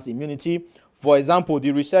one's immunity. For example,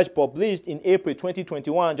 the research published in April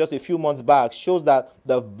 2021, just a few months back, shows that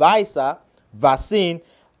the Pfizer vaccine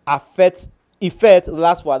effect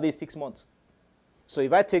lasts for at least 6 months. So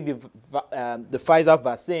if I take the Pfizer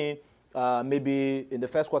vaccine, maybe in the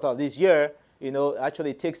first quarter of this year,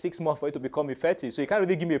 actually it takes 6 months for it to become effective. So you can't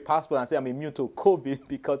really give me a passport and say I'm immune to COVID,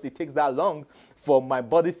 because it takes that long for my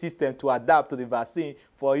body system to adapt to the vaccine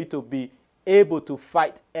for it to be able to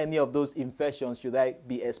fight any of those infections should I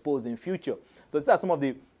be exposed in future. So these are some of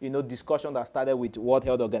the discussion that started with World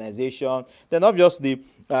Health Organization. Then obviously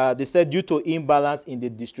they said due to imbalance in the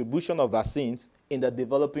distribution of vaccines in the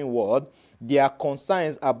developing world, there are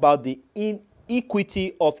concerns about the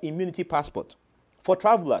inequity of immunity passport for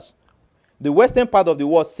travelers. The western part of the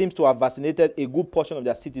world seems to have vaccinated a good portion of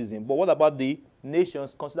their citizens, but what about the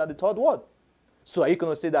nations considered the third world? So are you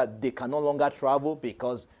going to say that they can no longer travel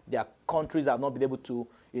because their countries have not been able to,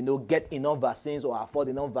 get enough vaccines or afford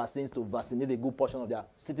enough vaccines to vaccinate a good portion of their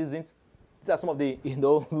citizens? These are some of the,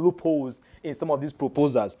 loopholes in some of these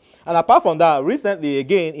proposals. And apart from that, recently,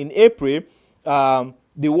 again, in April,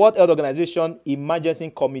 the World Health Organization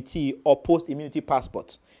Emergency Committee opposed immunity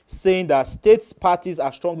passports, saying that states parties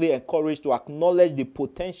are strongly encouraged to acknowledge the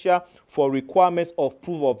potential for requirements of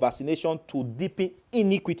proof of vaccination to deepen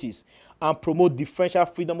inequities and promote differential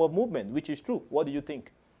freedom of movement, which is true. What do you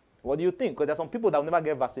think? What do you think? Because there are some people that will never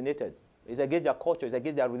get vaccinated. It's against their culture. It's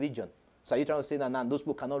against their religion. So are you trying to say that now those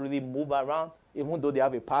people cannot really move around, even though they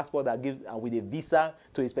have a passport that gives with a visa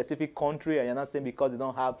to a specific country, and you're not saying because they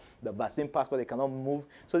don't have the vaccine passport they cannot move?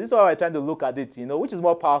 So this is why we're trying to look at it, which is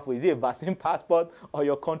more powerful. Is it a vaccine passport or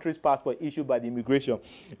your country's passport issued by the immigration?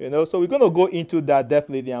 So we're going to go into that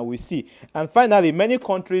definitely, and we see. And finally, many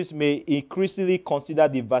countries may increasingly consider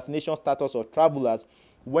the vaccination status of travelers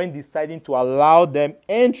when deciding to allow them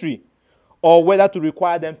entry, or whether to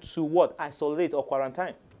require them to what? Isolate or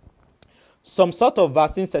quarantine. Some sort of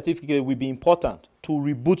vaccine certificate will be important to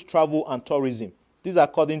reboot travel and tourism. This is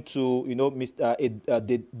according to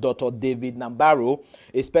Dr. David Nabarro,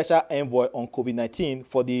 a special envoy on COVID-19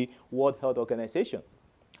 for the World Health Organization.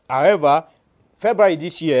 However, February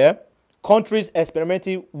this year, countries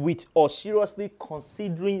experimenting with or seriously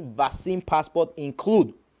considering vaccine passport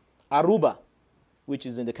include Aruba, which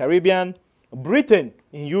is in the Caribbean, Britain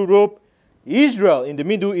in Europe, Israel in the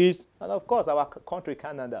Middle East, and of course our country,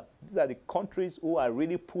 Canada. These are the countries who are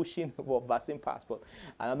really pushing for vaccine passport.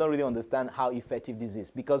 And I don't really understand how effective this is,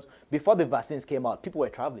 because before the vaccines came out, people were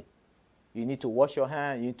traveling. You need to wash your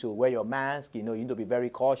hands, you need to wear your mask, you need to be very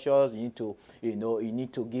cautious, you need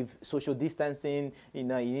to give social distancing, you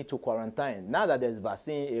need to quarantine. Now that there's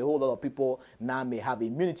vaccine, a whole lot of people now may have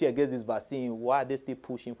immunity against this vaccine. Why are they still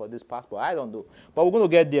pushing for this passport? I don't know. But we're going to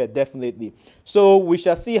get there, definitely. So we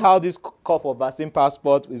shall see how this call for vaccine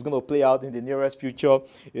passport is going to play out in the nearest future,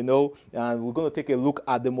 and we're going to take a look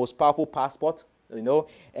at the most powerful passport,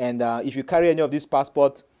 and if you carry any of these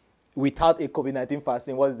passports, without a COVID-19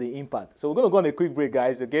 vaccine, what is the impact? So we're going to go on a quick break,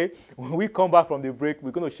 guys, okay? When we come back from the break,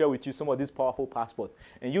 we're going to share with you some of these powerful passports.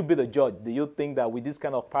 And you be the judge. Do you think that with this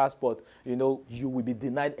kind of passport, you will be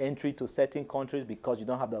denied entry to certain countries because you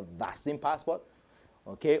don't have the vaccine passport?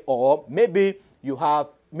 Okay? Or maybe you have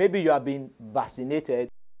been vaccinated,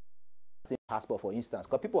 passport, for instance,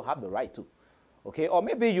 because people have the right to. Okay, or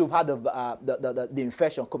maybe you've had the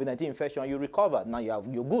infection, COVID-19 infection, you recovered. Now you're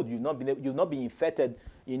good. You've not been infected,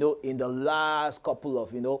 in the last couple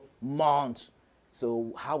of months.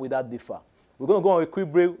 So how will that differ? We're going to go on a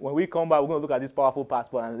quick break. When we come back, we're going to look at this powerful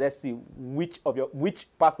passport and let's see which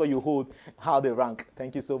passport you hold, how they rank.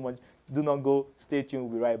 Thank you so much. Do not go. Stay tuned.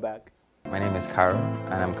 We'll be right back. My name is Carol,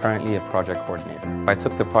 and I'm currently a project coordinator. I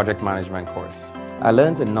took the project management course. I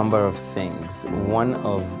learned a number of things, one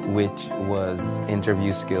of which was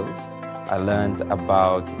interview skills. I learned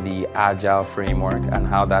about the Agile framework and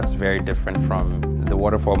how that's very different from the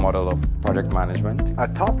waterfall model of project management.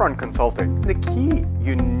 At Top Run Consulting, the key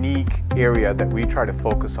unique area that we try to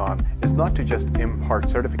focus on is not to just impart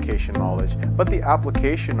certification knowledge, but the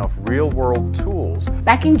application of real-world tools.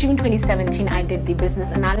 Back in June 2017, I did the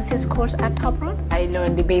business analysis course at Top Run. I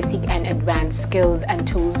learned the basic and advanced skills and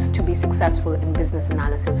tools to be successful in business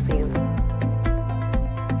analysis fields.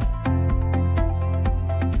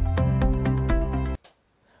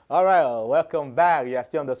 All right, welcome back. You are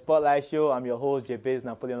still on the Spotlight Show. I'm your host, Jabez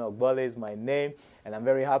Napoleon Ogbole is my name, and I'm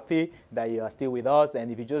very happy that you are still with us.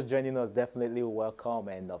 And if you're just joining us, definitely welcome.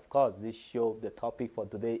 And of course, this show, the topic for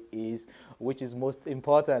today is which is most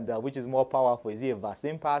important, which is more powerful. Is it a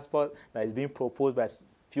vaccine passport that is being proposed by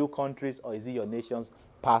few countries, or is it your nation's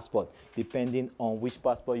passport, depending on which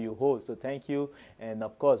passport you hold? So thank you, and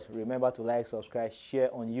of course remember to like, subscribe,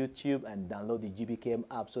 share on YouTube, and download the GBKM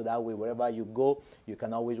app, so that way wherever you go you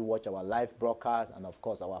can always watch our live broadcast and of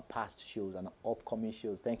course our past shows and upcoming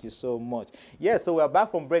shows. Thank you so much. So we're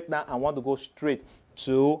back from break now. I want to go straight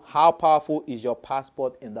to how powerful is your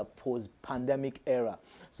passport in the post-pandemic era.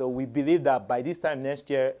 So we believe that by this time next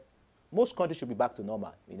year, most countries should be back to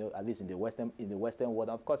normal, at least in the Western world.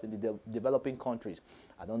 Of course, in the developing countries,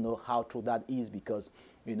 I don't know how true that is, because,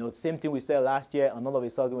 same thing we said last year, and all of a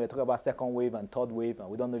sudden we're talking about second wave and third wave, and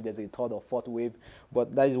we don't know if there's a third or fourth wave,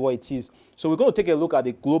 but that is what it is. So we're going to take a look at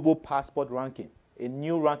the global passport ranking. A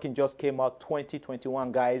new ranking just came out,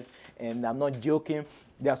 2021, guys, and I'm not joking.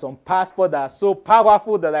 There are some passports that are so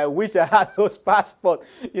powerful that I wish I had those passports.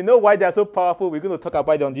 You know why they're so powerful? We're going to talk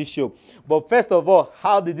about it on this show. But first of all,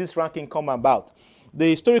 how did this ranking come about?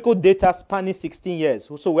 The historical data spanning 16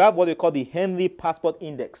 years. So we have what we call the Henley Passport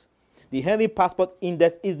Index. The Henley Passport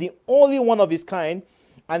Index is the only one of its kind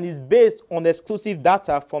and is based on exclusive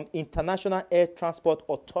data from International Air Transport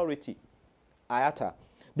Authority, IATA.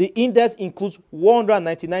 The index includes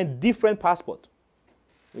 199 different passports,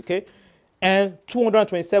 okay, and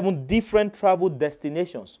 227 different travel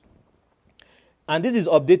destinations. And this is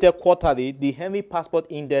updated quarterly. The Henley Passport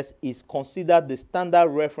Index is considered the standard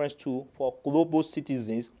reference tool for global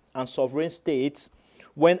citizens and sovereign states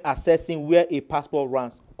when assessing where a passport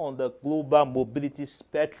ranks on the global mobility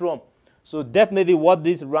spectrum. So definitely what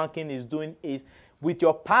this ranking is doing is, with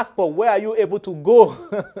your passport, where are you able to go?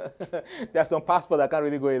 There are some passports that can't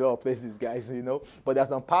really go a lot of places, guys, But there's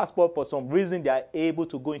some passports, for some reason, they are able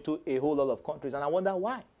to go into a whole lot of countries. And I wonder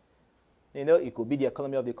why. It could be the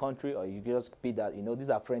economy of the country, or you just be that,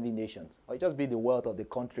 these are friendly nations. Or it just be the wealth of the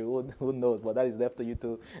country. Who knows? But that is left to you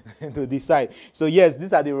to decide. So yes,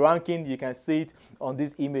 these are the rankings. You can see it on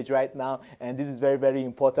this image right now. And this is very, very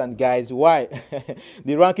important, guys. Why?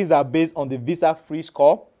 The rankings are based on the visa-free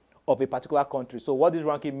score of a particular country. So what this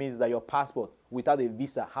ranking means is that your passport, without a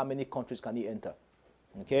visa, how many countries can you enter?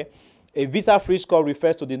 Okay. A visa-free score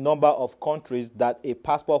refers to the number of countries that a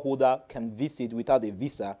passport holder can visit without a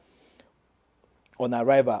visa on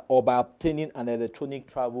arrival, or by obtaining an electronic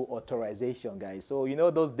travel authorization, guys. So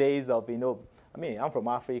those days of I'm from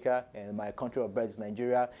Africa, and my country of birth is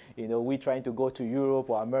Nigeria. We're trying to go to Europe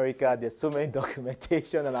or America. There's so many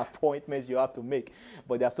documentation and appointments you have to make.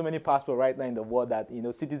 But there are so many passports right now in the world that,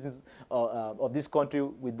 citizens of this country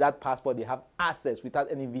with that passport, they have access without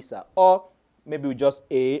any visa. Or maybe with just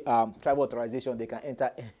a travel authorization, they can enter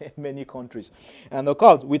many countries. And of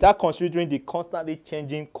course, without considering the constantly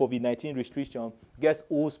changing COVID-19 restriction, guess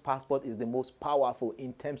whose passport is the most powerful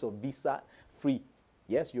in terms of visa-free?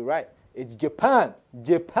 Yes, you're right. It's Japan.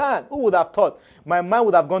 Japan. Who would have thought? My mind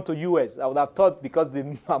would have gone to US. I would have thought, because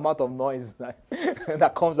the amount of noise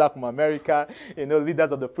that comes out from America,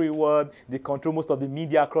 leaders of the free world, they control most of the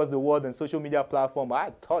media across the world and social media platform.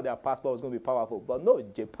 I thought their passport was going to be powerful. But no,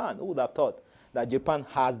 Japan. Who would have thought that Japan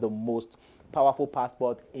has the most powerful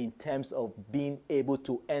passport in terms of being able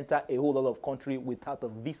to enter a whole lot of country without a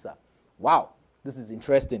visa? Wow, this is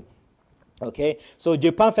interesting. Okay, so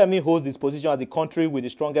Japan firmly holds this position as the country with the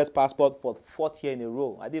strongest passport for the 4th year in a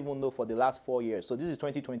row. I didn't even know for the last 4 years. So this is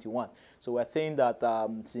 2021. So we're saying that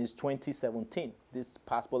since 2017, this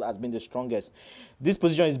passport has been the strongest. This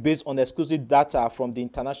position is based on exclusive data from the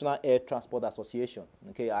International Air Transport Association.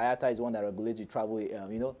 Okay, IATA is one that regulates the travel,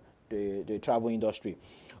 the travel industry.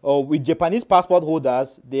 With Japanese passport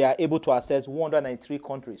holders, they are able to access 193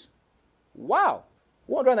 countries. Wow,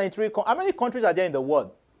 193. How many countries are there in the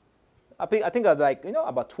world? I think like,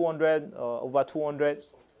 about 200, over 200.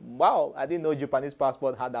 wow, I didn't know Japanese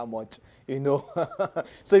passport had that much, you know.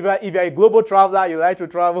 So if you're a global traveler, you like to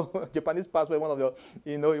travel, Japanese passport is one of the,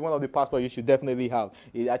 you know, one of the passports you should definitely have.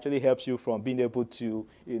 It actually helps you from being able to,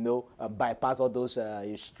 you know, bypass all those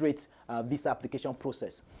straight visa application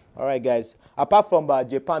process. All right, guys. Apart from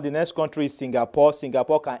Japan, the next country is Singapore.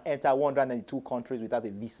 Singapore can enter 192 countries without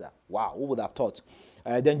a visa. Wow, who would have thought?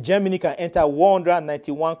 Then Germany can enter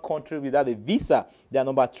 191 countries without a visa. They are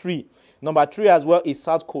number 3. Number 3 as well is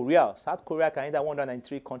South Korea. South Korea can enter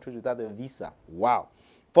 193 countries without a visa. Wow.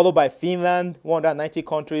 Followed by Finland, 190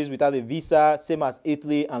 countries without a visa, same as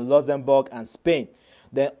Italy and Luxembourg and Spain.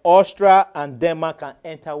 Then Austria and Denmark can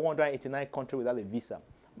enter 189 countries without a visa.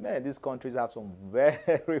 Man, these countries have some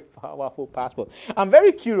very powerful passports. I'm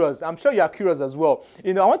very curious. I'm sure you are curious as well.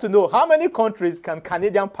 You know, I want to know how many countries can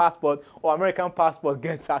Canadian passport or American passport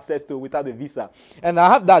get access to without a visa? And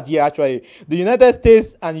I have that here actually. The United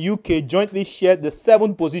States and UK jointly share the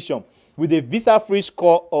 7th position with a visa-free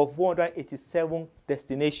score of 187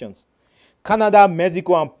 destinations. Canada,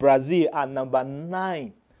 Mexico, and Brazil are number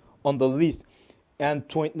 9 on the list. And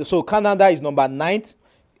so Canada is number 9th,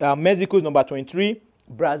 Mexico is number 23,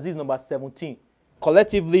 Brazil is number 17.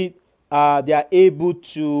 Collectively, they are able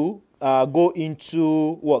to go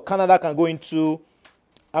into, well, Canada can go into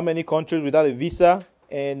how many countries without a visa?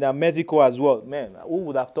 And Mexico as well. Man, who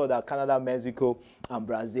would have thought that Canada, Mexico, and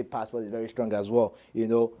Brazil passport is very strong as well, you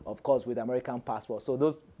know, of course, with American passport. So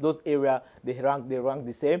those areas, they rank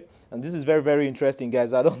the same. And this is very, very interesting,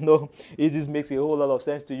 guys. I don't know if this makes a whole lot of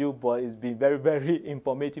sense to you, but it's been very, very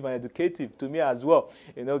informative and educative to me as well,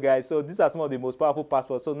 you know, guys. So these are some of the most powerful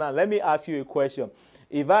passports. So now let me ask you a question.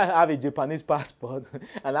 If I have a Japanese passport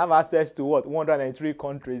and I have access to what, 103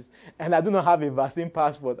 countries, and I do not have a vaccine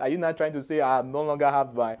passport, are you not trying to say I no longer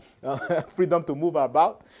have my freedom to move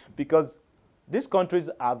about? Because these countries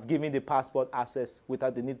have given the passport access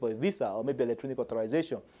without the need for a visa or maybe electronic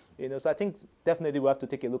authorization. You know, so I think definitely we have to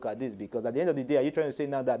take a look at this, because at the end of the day, are you trying to say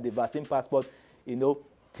now that the vaccine passport, you know,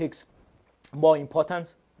 takes more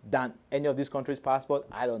importance than any of these countries' passport?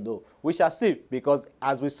 I don't know. We shall see, because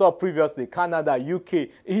as we saw previously, Canada, UK,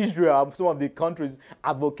 Israel are some of the countries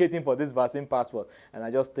advocating for this vaccine passport. And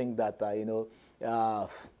I just think that, you know,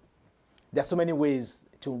 there's so many ways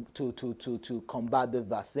to combat the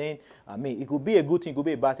vaccine. I mean, it could be a good thing, it could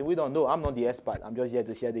be a bad thing. We don't know. I'm not the expert. I'm just here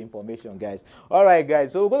to share the information, guys. All right,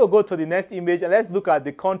 guys. So we're going to go to the next image, and let's look at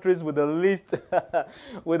the countries with the least,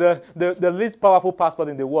 with the least powerful passport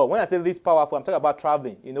in the world. When I say least powerful, I'm talking about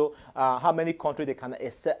traveling. You know, how many countries they can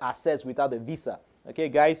access without a visa. Okay,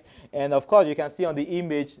 guys. And of course, you can see on the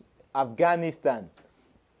image, Afghanistan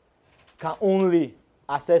can only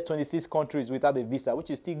access 26 countries without a visa,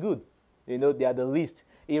 which is still good. You know, they are the least.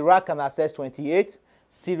 Iraq can access 28,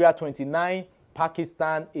 Syria 29,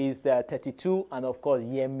 Pakistan is 32, and of course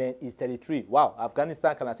Yemen is 33. Wow,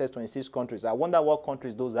 Afghanistan can access 26 countries. I wonder what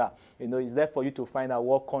countries those are. You know, it's there for you to find out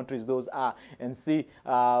what countries those are and see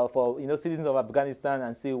for, you know, citizens of Afghanistan,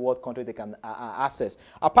 and see what country they can access.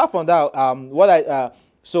 Apart from that, what I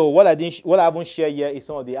haven't shared here is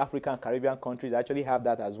some of the African Caribbean countries. I actually have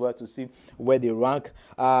that as well to see where they rank.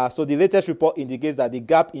 So the latest report indicates that the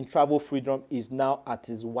gap in travel freedom is now at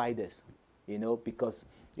its widest, you know, because,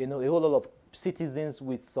 you know, a whole lot of citizens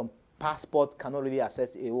with some passport cannot really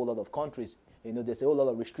access a whole lot of countries. You know, there's a whole lot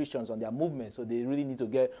of restrictions on their movement, so they really need to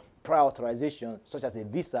get prior authorization, such as a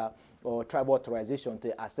visa or travel authorization,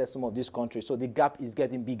 to access some of these countries. So the gap is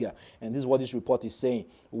getting bigger, and this is what this report is saying.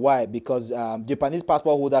 Why? Because Japanese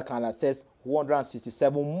passport holder can access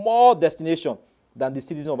 167 more destinations than the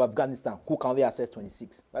citizens of Afghanistan, who can only access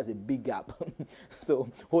 26. That's a big gap. So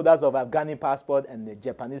holders of Afghani passport and the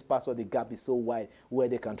Japanese passport, the gap is so wide where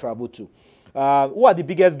they can travel to. Who are the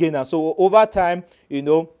biggest gainers? So over time, you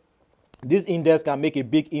know, this index can make a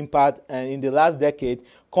big impact, and in the last decade,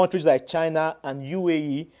 countries like China and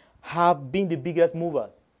UAE have been the biggest mover.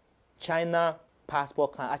 China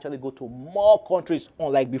passport can actually go to more countries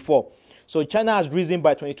unlike before. So China has risen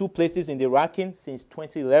by 22 places in the ranking since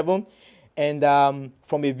 2011, and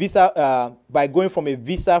from a visa, by going from a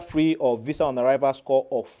visa-free or visa on arrival score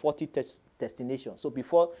of 40 destinations. So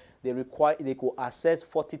before they could access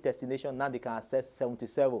 40 destinations, now they can access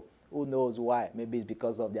 77. Who knows why? Maybe it's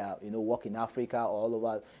because of their, you know, work in Africa or all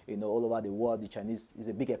over, you know, all over the world. The Chinese is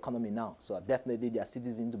a big economy now, so definitely their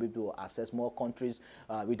citizens to be able to access more countries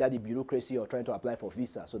without the bureaucracy or trying to apply for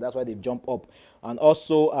visa. So that's why they've jumped up, and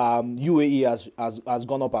also UAE has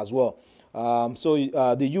gone up as well.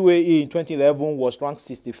 The UAE in 2011 was ranked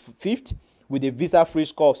 65th with a visa-free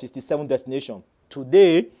score of 67 destinations.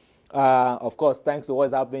 Today, of course, thanks to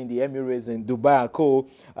what's happening in the Emirates and Dubai and co,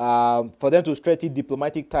 for them to strengthen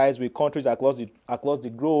diplomatic ties with countries across the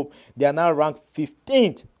globe, they are now ranked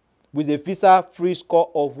 15th with a visa-free score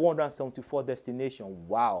of 174 destinations.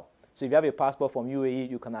 Wow. So if you have a passport from UAE,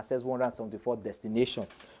 you can access 174 destinations.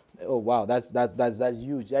 Oh wow, that's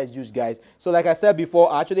huge. That's huge, guys. So like I said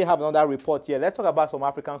before, I actually have another report here. Let's talk about some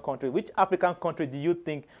African country. Which African country do you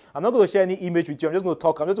think? I'm not going to share any image with you. I'm just going to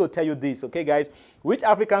talk. I'm just going to tell you this, okay, guys? Which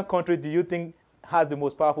African country do you think has the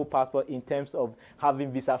most powerful passport in terms of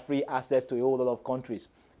having visa-free access to a whole lot of countries?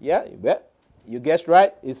 Yeah, you guessed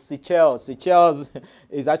right. It's Seychelles. Seychelles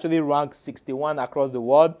is actually ranked 61 across the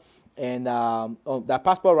world. And their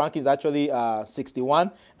passport rank is actually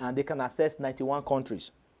 61, and they can access 91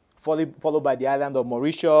 countries. Followed by the island of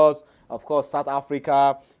Mauritius. Of course, South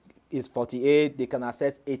Africa is 48. They can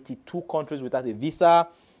access 82 countries without a visa.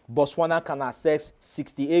 Botswana can access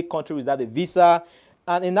 68 countries without a visa.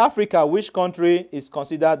 And in Africa, which country is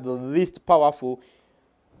considered the least powerful?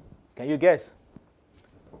 Can you guess?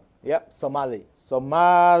 Yep,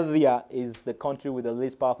 Somalia is the country with the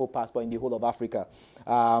least powerful passport in the whole of Africa.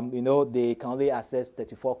 You know, they can only access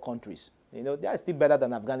 34 countries. You know, they are still better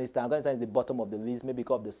than Afghanistan. Afghanistan is the bottom of the list, maybe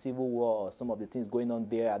because of the civil war or some of the things going on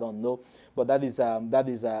there. I don't know. But that is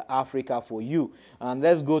Africa for you. And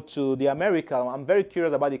let's go to the America. I'm very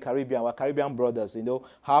curious about the Caribbean, our Caribbean brothers. You know,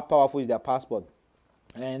 how powerful is their passport?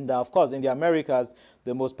 And of course, in the Americas,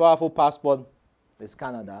 the most powerful passport is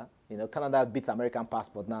Canada. You know, Canada beats American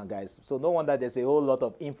passport now, guys. So no wonder there's a whole lot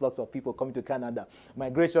of influx of people coming to Canada.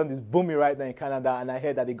 Migration is booming right now in Canada, and I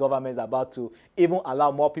heard that the government is about to even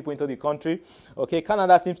allow more people into the country. Okay,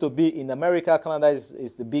 Canada seems to be in America. Canada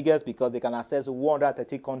is the biggest because they can access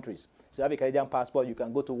 130 countries. So you have a Canadian passport, you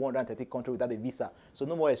can go to 130 countries without a visa. So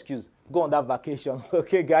no more excuse. Go on that vacation.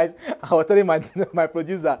 Okay, guys. I was telling my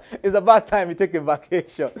producer, it's about time you take a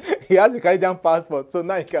vacation. He has a Canadian passport, so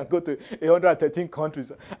now you can go to 113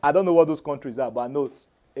 countries. I don't know what those countries are, but I know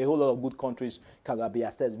a whole lot of good countries can be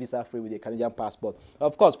accessed visa-free with a Canadian passport.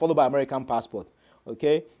 Of course, followed by American passport.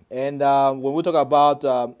 Okay, and when we talk about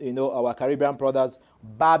you know, our Caribbean brothers,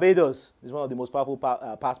 Barbados is one of the most powerful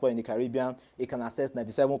passports in the Caribbean. It can access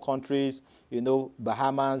 97 countries. You know,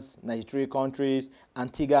 Bahamas 93 countries,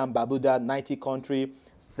 Antigua and Barbuda 90 countries,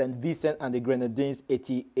 St. Vincent and the Grenadines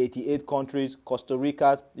 88 countries, Costa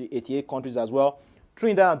Rica 88 countries as well.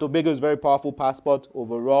 Trinidad and Tobago is very powerful passport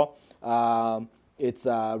overall. It's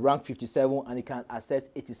ranked 57 and it can access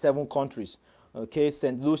 87 countries. Okay,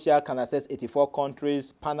 St. Lucia can access 84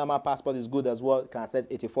 countries. Panama passport is good as well. It can access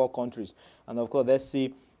 84 countries. And of course, let's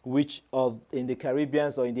see which of in the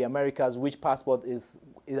Caribbean or in the Americas, which passport has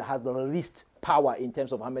the least power in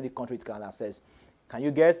terms of how many countries it can access. Can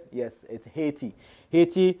you guess? Yes, it's Haiti.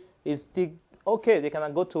 Haiti is still okay. They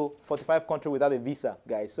can go to 45 countries without a visa,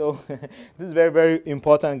 guys. So this is very, very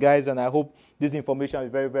important, guys. And I hope this information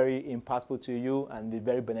is very, very impactful to you and be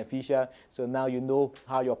very beneficial. So now you know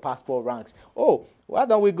how your passport ranks. Oh, why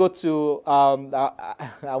don't we go to,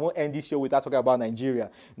 I won't end this show without talking about Nigeria.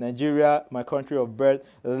 Nigeria, my country of birth.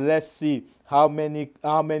 Let's see how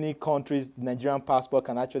many countries the Nigerian passport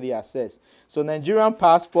can actually access. So Nigerian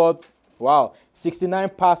passport, wow,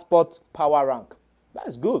 69 passport power rank.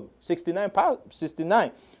 That's good. 69.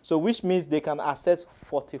 So which means they can access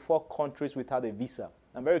 44 countries without a visa.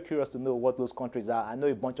 I'm very curious to know what those countries are. I know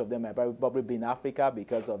a bunch of them are probably be in Africa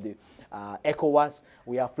because of the ECOWAS.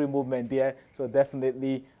 We have free movement there. So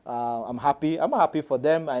definitely I'm happy. I'm happy for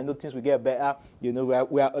them. I know things will get better. You know,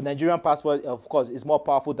 we are a Nigerian passport, of course, is more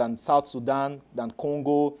powerful than South Sudan, than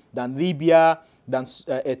Congo, than Libya, than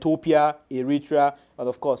Ethiopia, Eritrea, and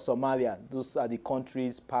of course Somalia. Those are the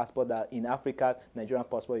countries' passport that in Africa, Nigerian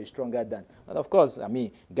passport is stronger than. And of course, I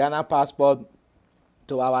mean, Ghana passport,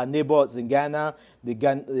 to our neighbors in Ghana, the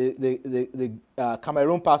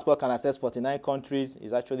Cameroon passport can access 49 countries.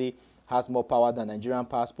 It actually has more power than Nigerian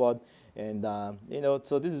passport. And, you know,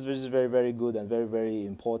 so this is very, very good and very, very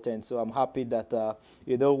important. So I'm happy that,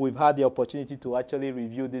 you know, we've had the opportunity to actually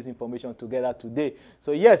review this information together today.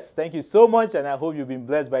 So, yes, thank you so much. And I hope you've been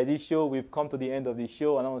blessed by this show. We've come to the end of the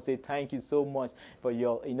show. And I want to say thank you so much for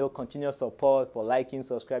your, you know, continuous support, for liking,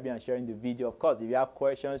 subscribing, and sharing the video. Of course, if you have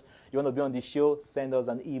questions, you want to be on the show, send us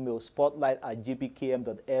an email,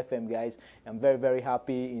 spotlight@gbkm.fm, guys. I'm very, very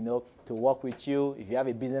happy, you know, to work with you. If you have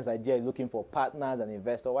a business idea, you're looking for partners and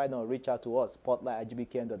investors, why not reach reach out to us,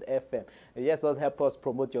 spotlight@gbkm.fm. Yes, let's help us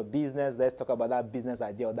promote your business. Let's talk about that business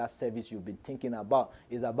idea or that service you've been thinking about.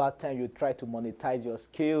 It's about time you try to monetize your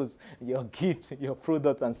skills, your gifts, your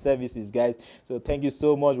products and services, guys. So thank you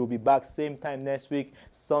so much. We'll be back same time next week,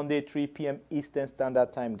 Sunday, 3 p.m. Eastern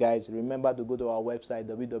Standard Time, guys. Remember to go to our website,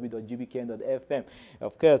 www.gbkm.fm,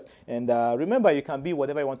 of course. And remember, you can be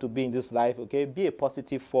whatever you want to be in this life, okay? Be a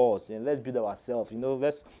positive force, and let's build ourselves. You know,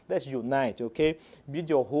 let's unite, okay? Build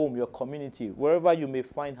your home, your community, wherever you may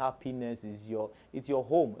find happiness is it's your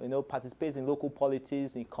home. You know, participate in local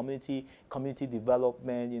politics, in community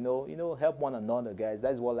development. You know, help one another, guys.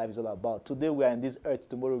 That's what life is all about. Today we are in this earth,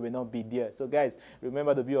 tomorrow we will not be there. So, guys,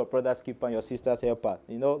 remember to be your brother's keeper and your sister's helper.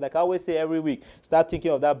 You know, like I always say every week, start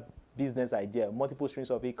thinking of that business idea. Multiple streams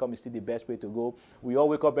of income is still the best way to go. We all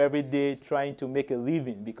wake up every day trying to make a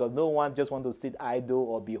living, because no one just wants to sit idle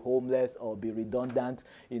or be homeless or be redundant,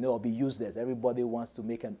 you know, or be useless. Everybody wants to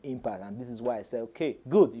make an impact, and this is why I say, okay,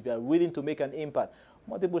 good. If you are willing to make an impact,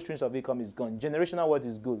 multiple streams of income is gone. Generational wealth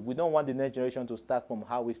is good. We don't want the next generation to start from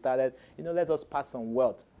how we started. You know, let us pass some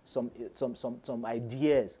wealth, some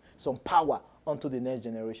ideas, some power onto the next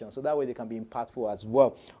generation, so that way they can be impactful as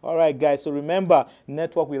well. All right, guys, so remember,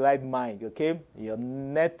 network with like mind, okay? Your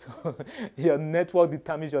network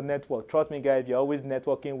determines your network. Trust me, guys, if you're always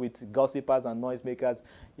networking with gossipers and noisemakers,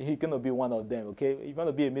 you're gonna be one of them, okay? If you want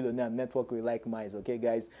to be a millionaire, network with like minds, okay,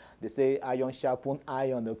 guys? They say iron sharpen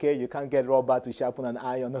iron, okay? You can't get rubber to sharpen an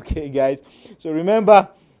iron, okay, guys? So remember,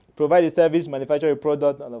 provide a service, manufacture a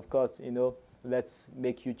product, and of course, you know, let's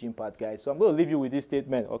make huge impact, guys. So I'm going to leave you with this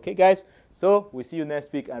statement, okay, guys? So we'll see you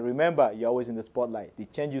next week, and remember, you're always in the spotlight. The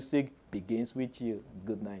change you seek begins with you.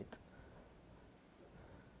 Good night.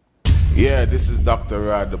 Yeah, this is Dr.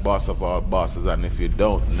 Rod, the boss of all bosses, and if you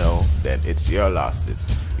don't know, then it's your losses.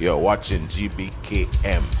 You're watching gbkm.tv.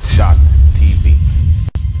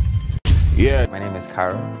 Yeah. My name is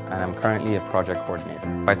Carol, and I'm currently a project coordinator.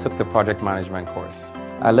 I took the project management course.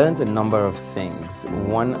 I learned a number of things,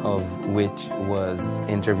 one of which was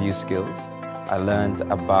interview skills. I learned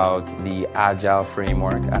about the Agile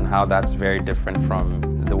framework and how that's very different from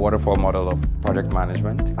the waterfall model of project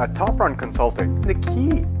management. At Top Run Consulting, the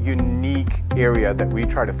key unique area that we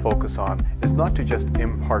try to focus on is not to just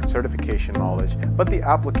impart certification knowledge, but the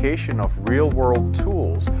application of real-world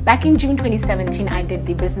tools. Back in June 2017, I did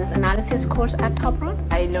the business analysis course at Top Run.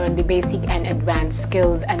 I learned the basic and advanced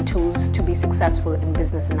skills and tools to be successful in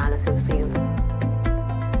business analysis field.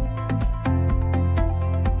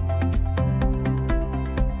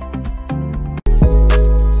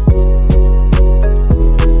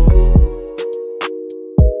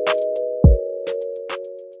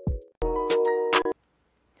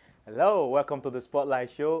 Hello, welcome to the Spotlight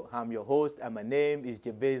Show. I'm your host, and my name is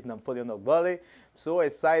Jabez Napoleon Ogbole. So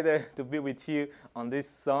excited to be with you on this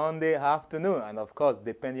Sunday afternoon. And of course,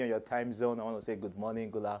 depending on your time zone, I want to say good morning,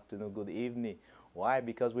 good afternoon, good evening. Why?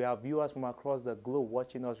 Because we have viewers from across the globe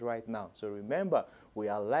watching us right now. So remember, we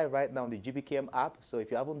are live right now on the GBKM app. So if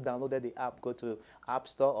you haven't downloaded the app, go to App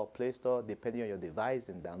Store or Play Store, depending on your device,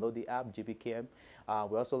 and download the app, GBKM.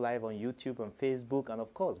 We're also live on YouTube and Facebook. And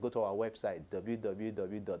of course, go to our website,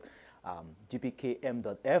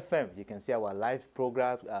 www.gbkm.fm. You can see our live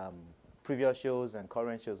programs, previous shows and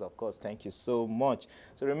current shows, of course. Thank you so much.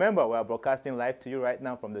 So remember, we are broadcasting live to you right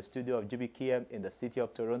now from the studio of GBKM in the city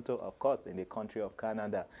of Toronto, of course, in the country of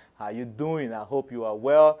Canada. How are you doing? I hope you are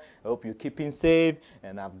well. I hope you're keeping safe.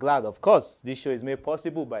 And I'm glad, of course, this show is made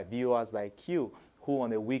possible by viewers like you, who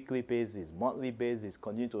on a weekly basis, monthly basis,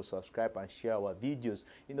 continue to subscribe and share our videos,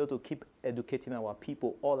 you know, to keep educating our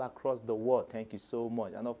people all across the world. Thank you so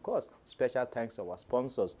much. And of course, special thanks to our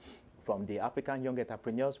sponsors from the African Young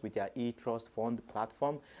Entrepreneurs with their eTrust Fund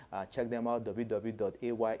platform. Check them out,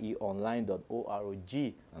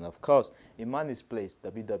 www.ayeonline.org. And of course, Imani's Place,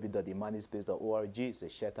 www.imanisplace.org. is a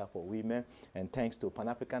shelter for women. And thanks to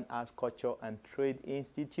Pan-African Arts, Culture and Trade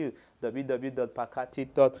Institute,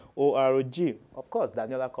 www.pakati.org. Of course,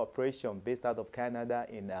 Daniela Corporation, based out of Canada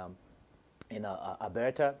in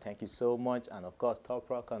Alberta. Thank you so much. And of course, Top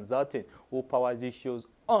Run Consulting, who powers these shows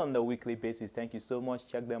on a weekly basis. Thank you so much.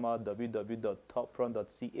 Check them out,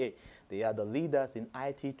 www.toprun.ca. They are the leaders in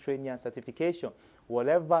IT training and certification.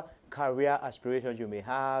 Whatever career aspirations you may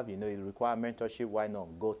have, you know, you require mentorship, why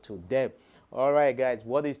not go to them? All right, guys,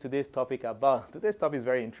 what is today's topic about? Today's topic is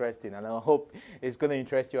very interesting, and I hope it's going to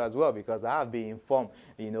interest you as well, because I have been informed,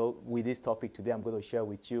 you know, with this topic today I'm going to share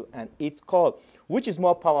with you, and it's called, which is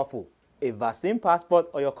more powerful, a vaccine passport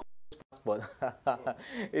or your passport?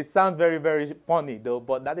 It sounds very, very funny though,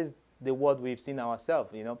 but that is the world we've seen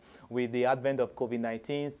ourselves, you know, with the advent of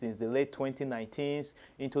COVID-19 since the late 2019s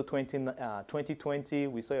into 2020,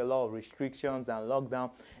 we saw a lot of restrictions and lockdown.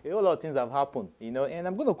 A whole lot of things have happened, you know, and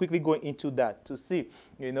I'm going to quickly go into that to see,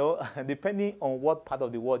 you know, depending on what part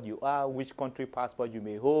of the world you are, which country passport you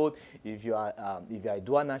may hold, if you are a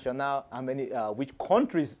dual national, how many, which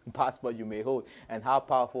country's passport you may hold, and how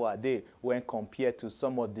powerful are they when compared to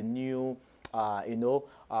some of the new, you know,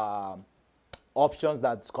 options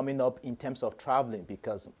that's coming up in terms of traveling,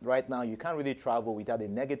 because right now you can't really travel without a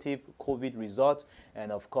negative COVID result. And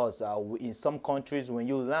of course, in some countries, when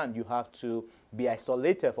you land, you have to be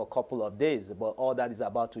isolated for a couple of days. But all that is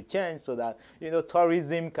about to change so that, you know,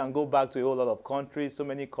 tourism can go back to a whole lot of countries, so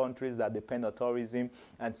many countries that depend on tourism,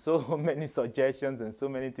 and so many suggestions and so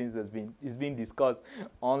many things is being discussed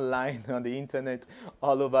online, on the internet,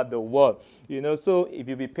 all over the world. You know, so if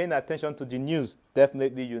you be paying attention to the news,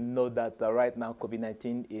 definitely you know that right now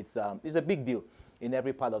COVID-19 is a big deal in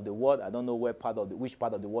every part of the world. I don't know which part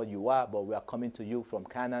of the world you are, but we are coming to you from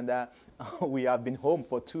Canada. We have been home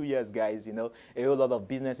for 2 years, guys. You know, a whole lot of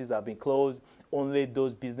businesses have been closed. Only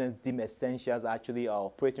those business deemed essentials actually are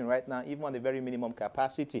operating right now, even on the very minimum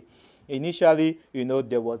capacity. Initially, you know,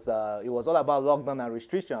 it was all about lockdown and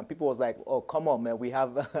restriction. People was like, oh, come on, man, we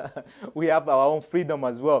have we have our own freedom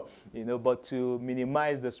as well, you know, but to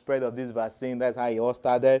minimize the spread of this vaccine, that's how it all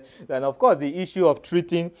started. And of course, the issue of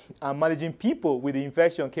treating and managing people with the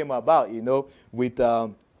infection came about, you know, with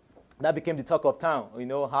that became the talk of town. You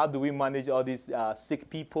know, how do we manage all these sick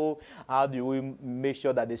people? How do we make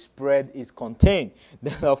sure that the spread is contained?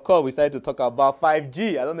 Then, of course, we started to talk about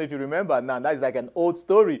 5G. I don't know if you remember now. That's like an old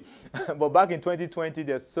story. But back in 2020,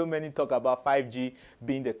 there's so many talk about 5G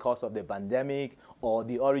being the cause of the pandemic or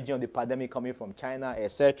the origin of the pandemic coming from China,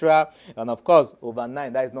 etc. And of course,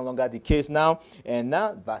 overnight, that is no longer the case now. And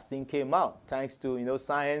now, vaccine came out. Thanks to, you know,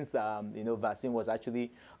 science, you know, vaccine was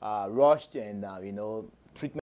actually rushed and, you know, treatment